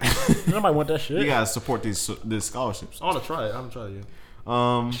all that. Nobody want that shit. You gotta support these scholarships. I want to try it. I haven't tried it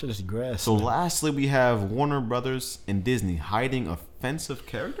yet. Shit is grass. So lastly, we have Warner Brothers and Disney hiding a offensive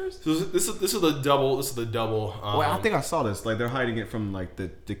characters? So this is the double. This is the double. Well, I think I saw this. Like they're hiding it from like the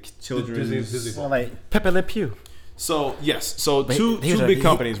children's. Disney. Well, like Pepe Le Pew. So yes, so But two he was big a-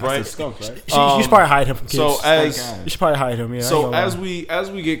 companies, That's right? the skunk, right? You should probably hide him from kids. So as Thank you should probably hide him. Yeah. I ain't so gonna lie. as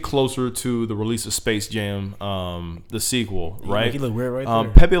we get closer to the release of Space Jam, the sequel, right? He look weird right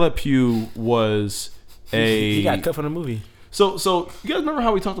there. Pepe Le Pew was a. He got cut from the movie. So you guys remember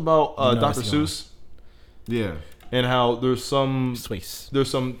how we talked about No, Dr. it's gone. Seuss Yeah. and how there's some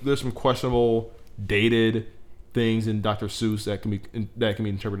questionable dated things in Dr. Seuss that can be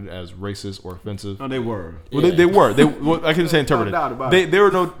interpreted as racist or offensive. No, they were. Well, they were. Well, I couldn't say interpreted. No doubt about They it. they're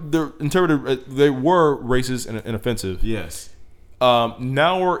interpreted. They were racist and offensive. Yes.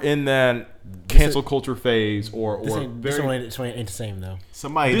 Now we're in that cancel culture phase, This or ain't the same though.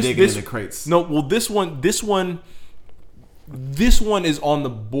 Somebody This- digging this- in the crates. no. Well, this one is on the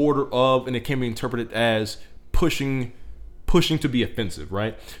border of, and it can be interpreted as pushing to be offensive,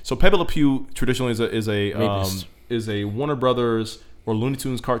 right? So Pepe Le Pew traditionally Rapist. is a Warner Brothers or Looney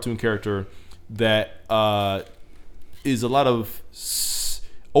Tunes cartoon character that is a lot of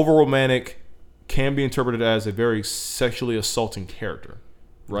over romantic, can be interpreted as a very sexually assaulting character,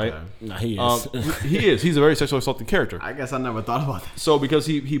 right? Okay. Nah, he is. He is. He's a very sexually assaulting character. I guess I never thought about that. So because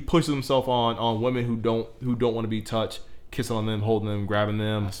he pushes himself on women who don't want to be touched, kissing on them, holding them, grabbing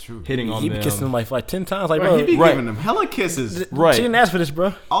them, That's true. hitting on He them. be kissing him like 10 times. Like, Bro, bro, he be right. giving them hella kisses. Right. She didn't ask for this,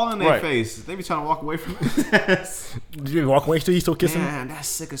 bro. All in their Right. face. They be trying to walk away from it. Did you walk away still? You still kissing him? Man, that's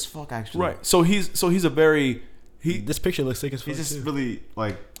sick as fuck, actually. Right. So he's a very This picture looks sick as fuck. He's just too. really,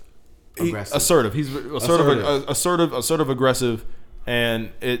 like, he- aggressive. assertive. He's assertive, aggressive,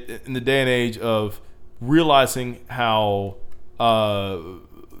 and in the day and age of realizing how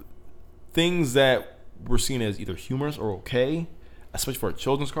things that were seen as either humorous or okay, especially for a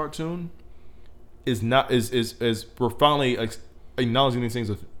children's cartoon, is we're finally acknowledging these things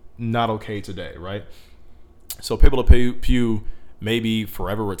as not okay today, right? So Pepe Le Pew may be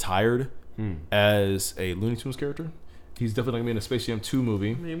forever retired as a Looney Tunes character. He's definitely gonna be in a Space Jam 2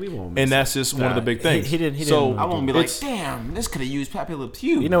 movie. I mean, we won't miss And that's just one of the big things. he didn't- So I won't be like, it's- damn, this could have used Pepe Le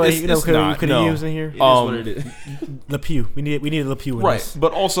Pew. You know what? It's- You know it's what we not, could have no. used in here? It is what it is. Le Pew. We needed Le Pew in right, this.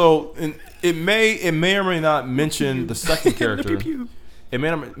 but also it may or may not mention the second character. It may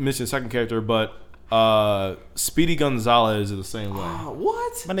not mention the second character, but Speedy Gonzalez is the same way.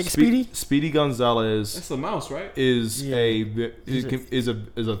 What? My nigga Speedy. Speedy Gonzalez That's the mouse, right? is Yeah. is a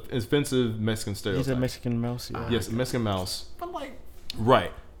offensive Mexican stereotype. He's a Mexican mouse. Yeah. Yes, a Mexican mouse. But, like,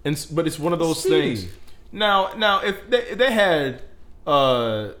 Right, but it's one of those Speedy. things. Now, if they had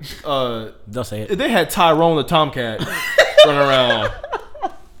Don't say if it. they had Tyrone the Tomcat running around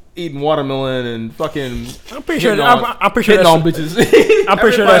eating watermelon and fucking I'm pretty sure. hitting I'm pretty sure hitting on that's. bitches. I'm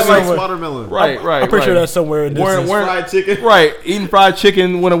pretty sure Everybody that's likes somewhere. watermelon. right. I'm pretty sure that's somewhere in this. Wearing Fried chicken. right, eating fried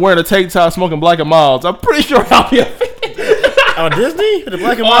chicken when wearing a tank top, smoking Black and Milds. I'm pretty sure I'll be on Disney, the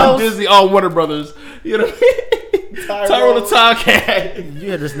Black and on Miles. Disney, on Warner Brothers. You know what I mean? Tyrone the Tomcat.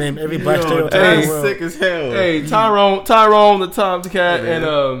 You had to just name every black Yo, stereotype hey, in the world. sick as hell. Hey, Tyrone the Tomcat, Yeah. and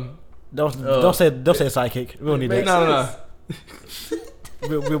Don't say sidekick. We don't need that. no.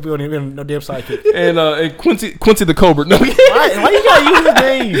 We don't need no damn sidekick. And Quincy the Cobra. No, Why you gotta use his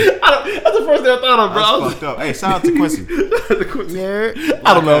name? that's the first thing I thought of, bro. I That's was fucked up. Hey, shout out to Quincy. Yeah.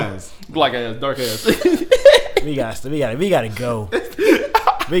 I don't know. Guys. Black ass, dark ass. We gotta go.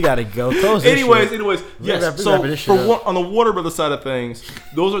 We gotta go. Close this anyways, shit. yes. wrap So this for shit up. on the Warner Brothers side of things,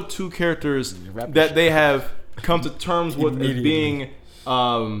 those are two characters that they have come to terms with as Immediately. being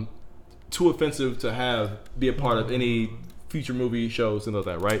too offensive to be a part of any future movie shows and all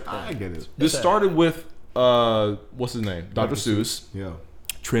that, right? I get it. This started with what's his name, Dr. Seuss. Yeah.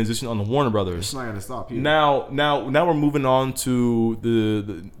 Transition on the Warner Brothers. It's not gonna stop here. Now we're moving on to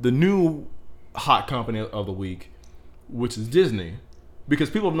the new hot company of the week, which is Disney, because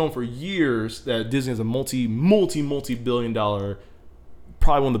people have known for years that Disney is a multi-billion dollar,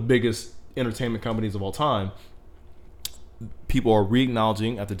 probably one of the biggest entertainment companies of all time. People are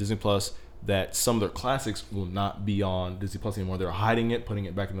re-acknowledging after Disney Plus that some of their classics will not be on Disney Plus anymore. They're hiding it, putting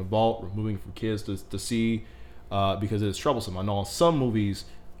it back in the vault, removing it from kids to see because it is troublesome. I know on some movies,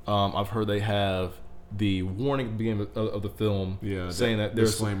 I've heard they have the warning at the beginning of the film saying that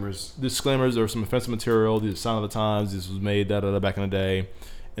there's disclaimers or some offensive material. These are sign of the times. This was made back in the day,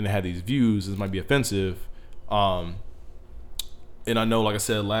 and they had these views. This might be offensive. And I know, like I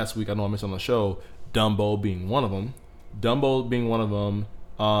said last week, I know I mentioned on the show, Dumbo being one of them.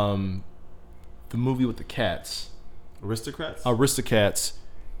 The movie with the cats, Aristocats,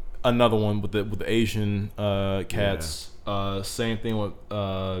 another one with the Asian cats. Same thing with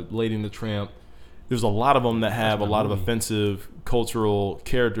Lady and the Tramp. there's a lot of them that have a lot of offensive cultural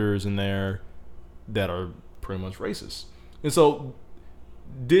characters in there that are pretty much racist. And so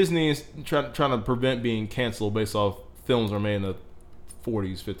Disney is trying to prevent being canceled based off films that are made in the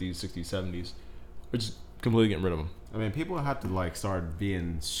 40s, 50s, 60s, 70s. We're just completely getting rid of them. I mean, people have to like start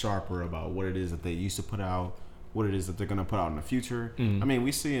being sharper about what it is that they used to put out, what it is that they're gonna put out in the future. I mean,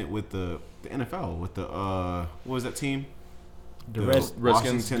 we see it with the NFL, with the what was that team? The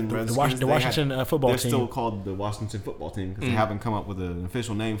Washington Redskins. The Washington football they're team. still called the Washington football team because they haven't come up with an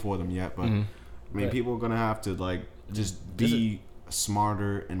official name for them yet. But I mean, people are gonna have to like just be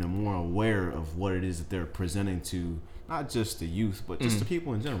smarter and more aware of what it is that they're presenting to not just the youth, but just the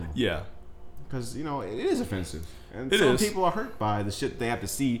people in general. Yeah. Because, you know, it is offensive. And It some is. people are hurt by the shit they have to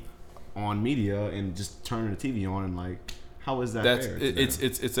see on media and just turning the TV on and, like, how is that That's fair? it's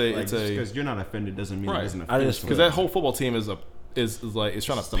because you're not offended doesn't mean Right. it isn't I offensive. just- because that whole football team is like it's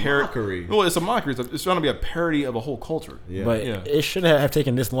trying to parody. mockery. Well, it's a mockery. It's trying to be a parody of a whole culture. Yeah. But Yeah. it shouldn't have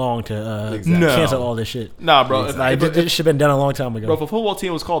taken this long to Exactly. No. cancel all this shit. Nah, bro. Like, it should have been done a long time ago. Bro, if a football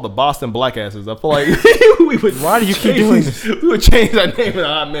team was called the Boston Blackasses, I feel like we would. Why do you keep doing this? We would change that name in a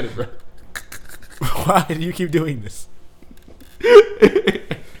hot minute, bro. Why do you keep doing this?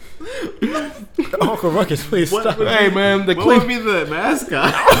 Uncle Ruckus, please stop. Hey, man, the what would Cleveland. be the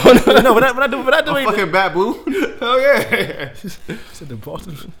mascot? No, we're not doing A fucking baboon? Oh yeah, Said the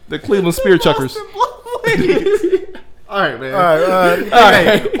Boston. the Cleveland Spear Chuckers. All right, man. All right,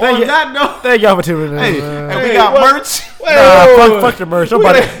 right. On that note, thank y'all for tuning in. hey, man. and we got what? merch. Fuck the merch. Don't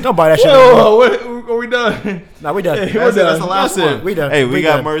buy that shit. Whoa, are we done? Nah, we done. Hey, That's we're it. That's done. the last That's it. one. We done. Hey, we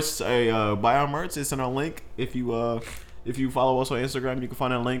got done. merch. Buy our merch. It's in our link. If you follow us on Instagram, you can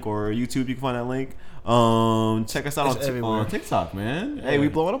find that link, or YouTube, you can find that link. Check us out It's everywhere. on TikTok, man. Hey, we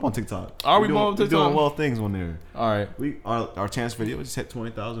blowing up on TikTok. Are we We're blowing up we're TikTok? doing well things on there. All right. Our chance video just hit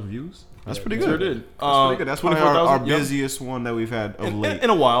 20,000 views. That's pretty Sure good. did. That's pretty good. That's probably our 24,000, yep. busiest one that we've had of late. In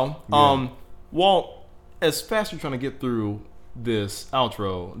a while. Yeah. Walt, as fast as we're trying to get through this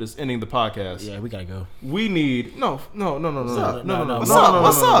outro, this ending the podcast, Yeah, we gotta go. we need no. up? No. What's up? No.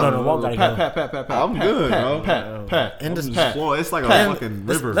 What's up? No, Walt gotta go. Pat. I'm good, bro. Pat. End this- Pat. Well, it's like a Pat. fucking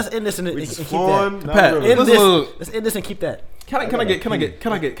river. Let's end this and We keep just flowing that. down Pat, the river. end End this- this. Let's end this and keep that. Can I get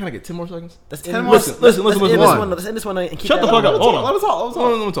 10 more seconds? Let's 10 end more- this. listen. Let's end this One. one. Let's end this one and keep Shut that. the fuck up. Hold on. Let us talk.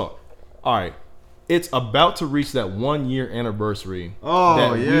 Let me talk. All right. It's about to reach that 1 year anniversary. Oh,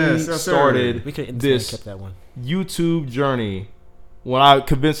 that yes, we yes, sir. started We could end this this and kept that one. YouTube journey. When I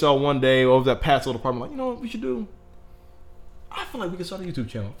convinced y'all one day over that Pat's old apartment, like, you know what we should do? I feel like we can start a YouTube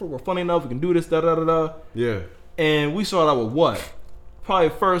channel. We're funny enough. We can do this, da. Yeah. And we started out with what? Probably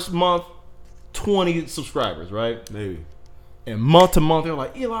first month, 20 subscribers, right? Maybe. And month to month, they're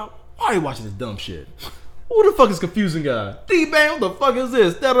like, Eli, why are you watching this dumb shit? Who the fuck is confusing guy? D-Bang, what the fuck is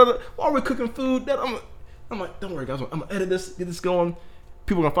this? Da. Why are we cooking food? I'm like, don't worry, guys. I'm gonna edit this, get this going.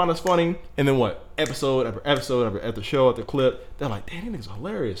 People are gonna find us funny. And then what? Episode after show, after clip, they're like, damn, these niggas are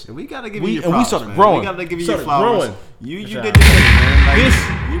hilarious. We gotta give We- you your and we props, started man. growing. We gotta give you Started your flowers. growing. You job. did your thing, man. Like,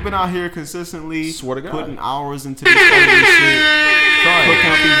 This- you've been out here consistently Swear to God. putting hours into this editing shit.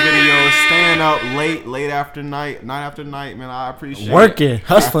 Putting up these videos, staying up night after night, man. I appreciate it. Working, I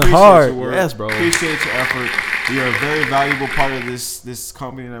hustling appreciate hard. your work. Yes, bro. Appreciate your effort. You're a very valuable part of this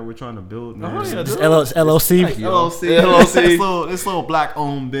company that we're trying to build, man. Oh, yeah, This dude. LLC. LLC. This little black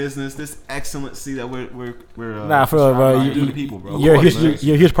owned business, this excellency that we're Nah, for real, bro. striving to do to people, bro. You're a Of course, man.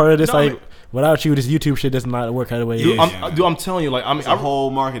 huge part of this. No, I like, mean- without you, this YouTube shit does not work out the way it is. I'm telling you, like, I mean, It's a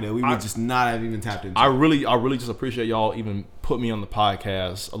whole market that we would just not have even tapped into. I really just appreciate y'all even put me on the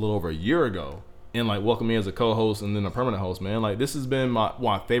podcast a little over a year ago and like welcome me as a co-host and then a permanent host, man. Like, this has been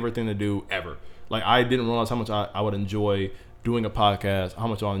my favorite thing to do ever. Like, I didn't realize how much I would enjoy doing a podcast, how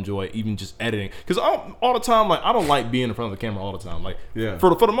much I enjoy even just editing. Because all the time, like, I don't like being in front of the camera all the time. Like, Yeah. for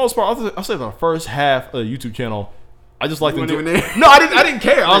the most part, I'll say the first half of the YouTube channel, I just like to weren't do. even there. No, I didn't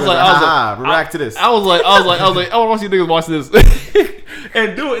care. I was like, we're back to this. I was like, I want to see niggas watch this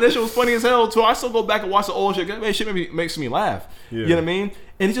and do it. And that shit was funny as hell too. I still go back and watch the old shit. Man, shit makes me laugh. Yeah. You know what I mean?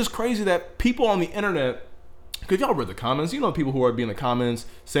 And it's just crazy that people on the internet, because y'all read the comments, you know, people who are being in the comments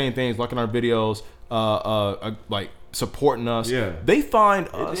saying things, liking our videos, like supporting us. Yeah. They find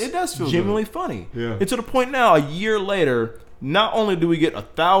us it does feel genuinely funny. Yeah. And to the point now, a year later, not only do we get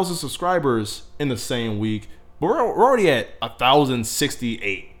 1,000 subscribers in the same week, but we're already at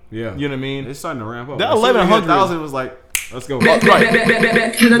 1,068. Yeah. You know what I mean? It's starting to ramp up. That As soon as we hit 1100 1,000 was like, let's go. Right. About to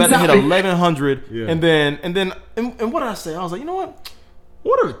hit 1,100, Yeah. and then what did I say? I was like, you know what?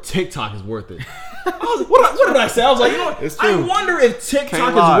 what if TikTok is worth it? What did I say? I was like, you know what? It's I true. wonder if TikTok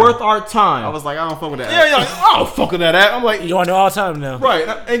Can't lie. is worth our time. I was like, I don't fuck with that. yeah, like, I don't fuck with that app. I'm like, You on there all the time now. right.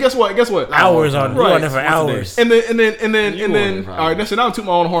 And guess what? Hours on. You Right. on there for hours. And then, You on it, all right. That's it. Now I'm tooting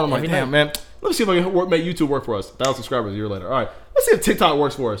my own horn. I'm like, Every damn, night. man. Let me see if I can make YouTube work for us. 1,000 subscribers a year later. All right. Let's see if TikTok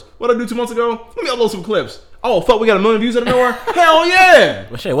works for us. What did I do 2 months ago? Let me upload some clips. Oh, fuck, we got 1 million views out of nowhere? Hell yeah.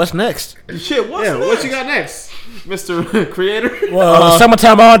 Well, shit, what's next? Shit, what's Yeah, next? what you got next, Mr. Creator? Well,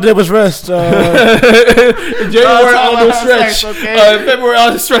 summertime all I did was rest. In January, all I'll do I stretch. have sex, okay? In February,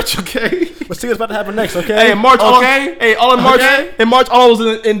 I'll do stretch, okay? Let's see what's about to happen next, okay? Hey, in March, Okay. all in March, Okay. in March, all I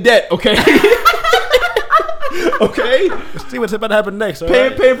was in debt, okay? Okay? Let's see what's about to happen next, all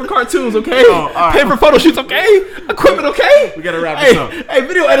right? Paying for cartoons, okay? all right. Paying for photo shoots, okay? Equipment, okay? We gotta wrap Hey, this up. hey,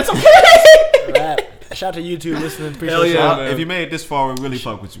 video edits, okay? Right. Shout out to YouTube listening. Appreciate Hell y'all. yeah. Shout- man. If you made it this far, we really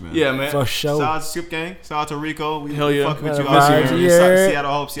fuck with you, man. Yeah, man. For sure. Shout out to Skip Gang. Shout out to Rico. We Hell yeah. fuck with you Yeah, out vibes, here. yeah.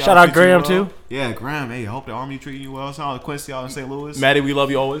 Seattle, hope Seattle Shout out treats you Graham, well. too. Yeah, Graham. Hey, I hope the Army treating you well. Shout out to Quincy out in St. Louis. Maddie, we love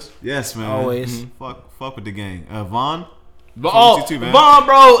you always. Yes, man. Always. Fuck with the gang. Vaughn. Oh, with you too, man. Vaughn,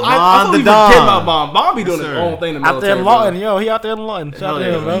 bro. I thought the we forget Don. about Vaughn. Vaughn be doing Yes, his sir. own thing in the Out there military, in bro. Lawton, yo. He out there in Lawton. Shout out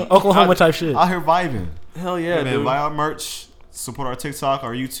to him, bro. Oklahoma type shit. Out here vibing. Hell Yeah, yeah, man. dude. Buy our merch. Support our TikTok,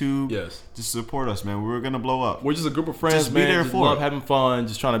 our YouTube. Yes. Just support us, man. We're gonna blow up. We're just a group of friends, Just be man. there Just for love it. having fun,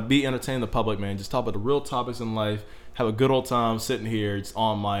 just trying to be entertaining the public, man. Just talk about the real topics in life. Have a good old time sitting here, just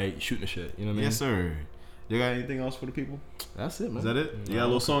on mic, shooting the shit. You know what I mean? Yes, sir. You got anything else for the people? That's it, man. Is that it? You got a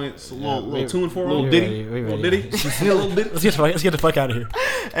little song, a little we- tune for we them? ready, Ditty? we Little ready. ditty? Little ditty? Let's get the fuck out of here.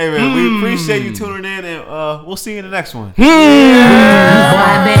 Hey, man, we appreciate you tuning in, and we'll see you in the next one. Oh,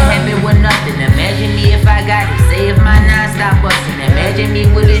 I've been happy with nothing. Imagine me if I got it. Say if my non-stop busting. Imagine me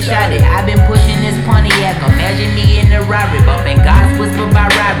with a shot it. I've been pushing this Pontiac. Imagine me in the robbery. Bumping God's whisper by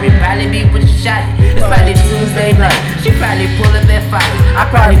robbery. Probably be with a shot it. It's probably Tuesday night. She probably pull up at 5. I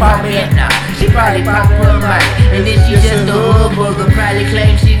probably pop me at 9. She probably pop her mic. And then she just a hood booger. Probably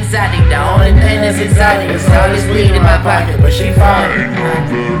claim she exotic. The only thing that's exotic is all this weed in my pocket. But she fine.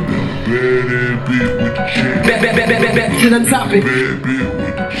 Back to the topic.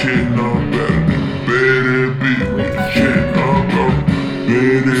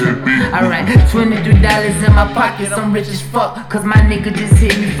 Alright, $23 in my pockets, I'm rich as fuck. Cause my nigga just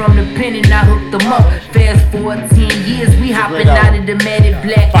hit me from the pen and I hooked him up. Fast forward 10 years, we hopping out of the matted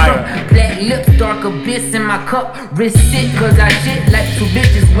black truck. Black lips, dark abyss in my cup. Wrist sick cause I shit like 2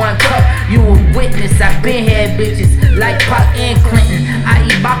 bitches, 1 cup. You a witness, I been had bitches like Pop and Clinton. I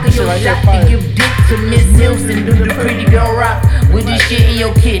eat Baka your shot and give dick to Miss Hilson. Do the pretty girl rock with this shit in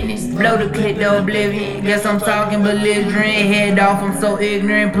your kidneys. Blow the clip to oblivion. Guess I'm talking belligerent. Head off, I'm so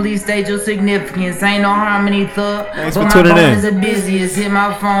ignorant. Please state your significance. Ain't no harmony thug. Thanks But for my tuning in. phone is the busiest. Hit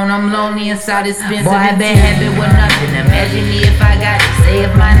my phone, I'm lonely inside expensive. Boy, I been happy with nothing. Imagine me if I got it. Say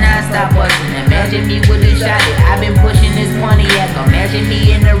if my non-stop bustin'. Imagine me with a shot it. I been pushing this Pontiac. Imagine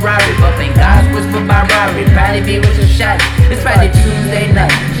me in the robbery. Bumping God's whisper by robbery. Probably be with a shot it. It's probably Tuesday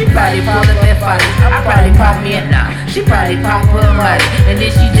night. She probably pull up at 5. I probably pop me at 9. She probably pop her mic. And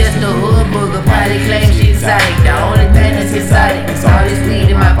then she just a hood booger. Probably claim she exotic. The only thing that's exotic is all this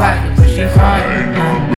weed in my pocket. But she fine.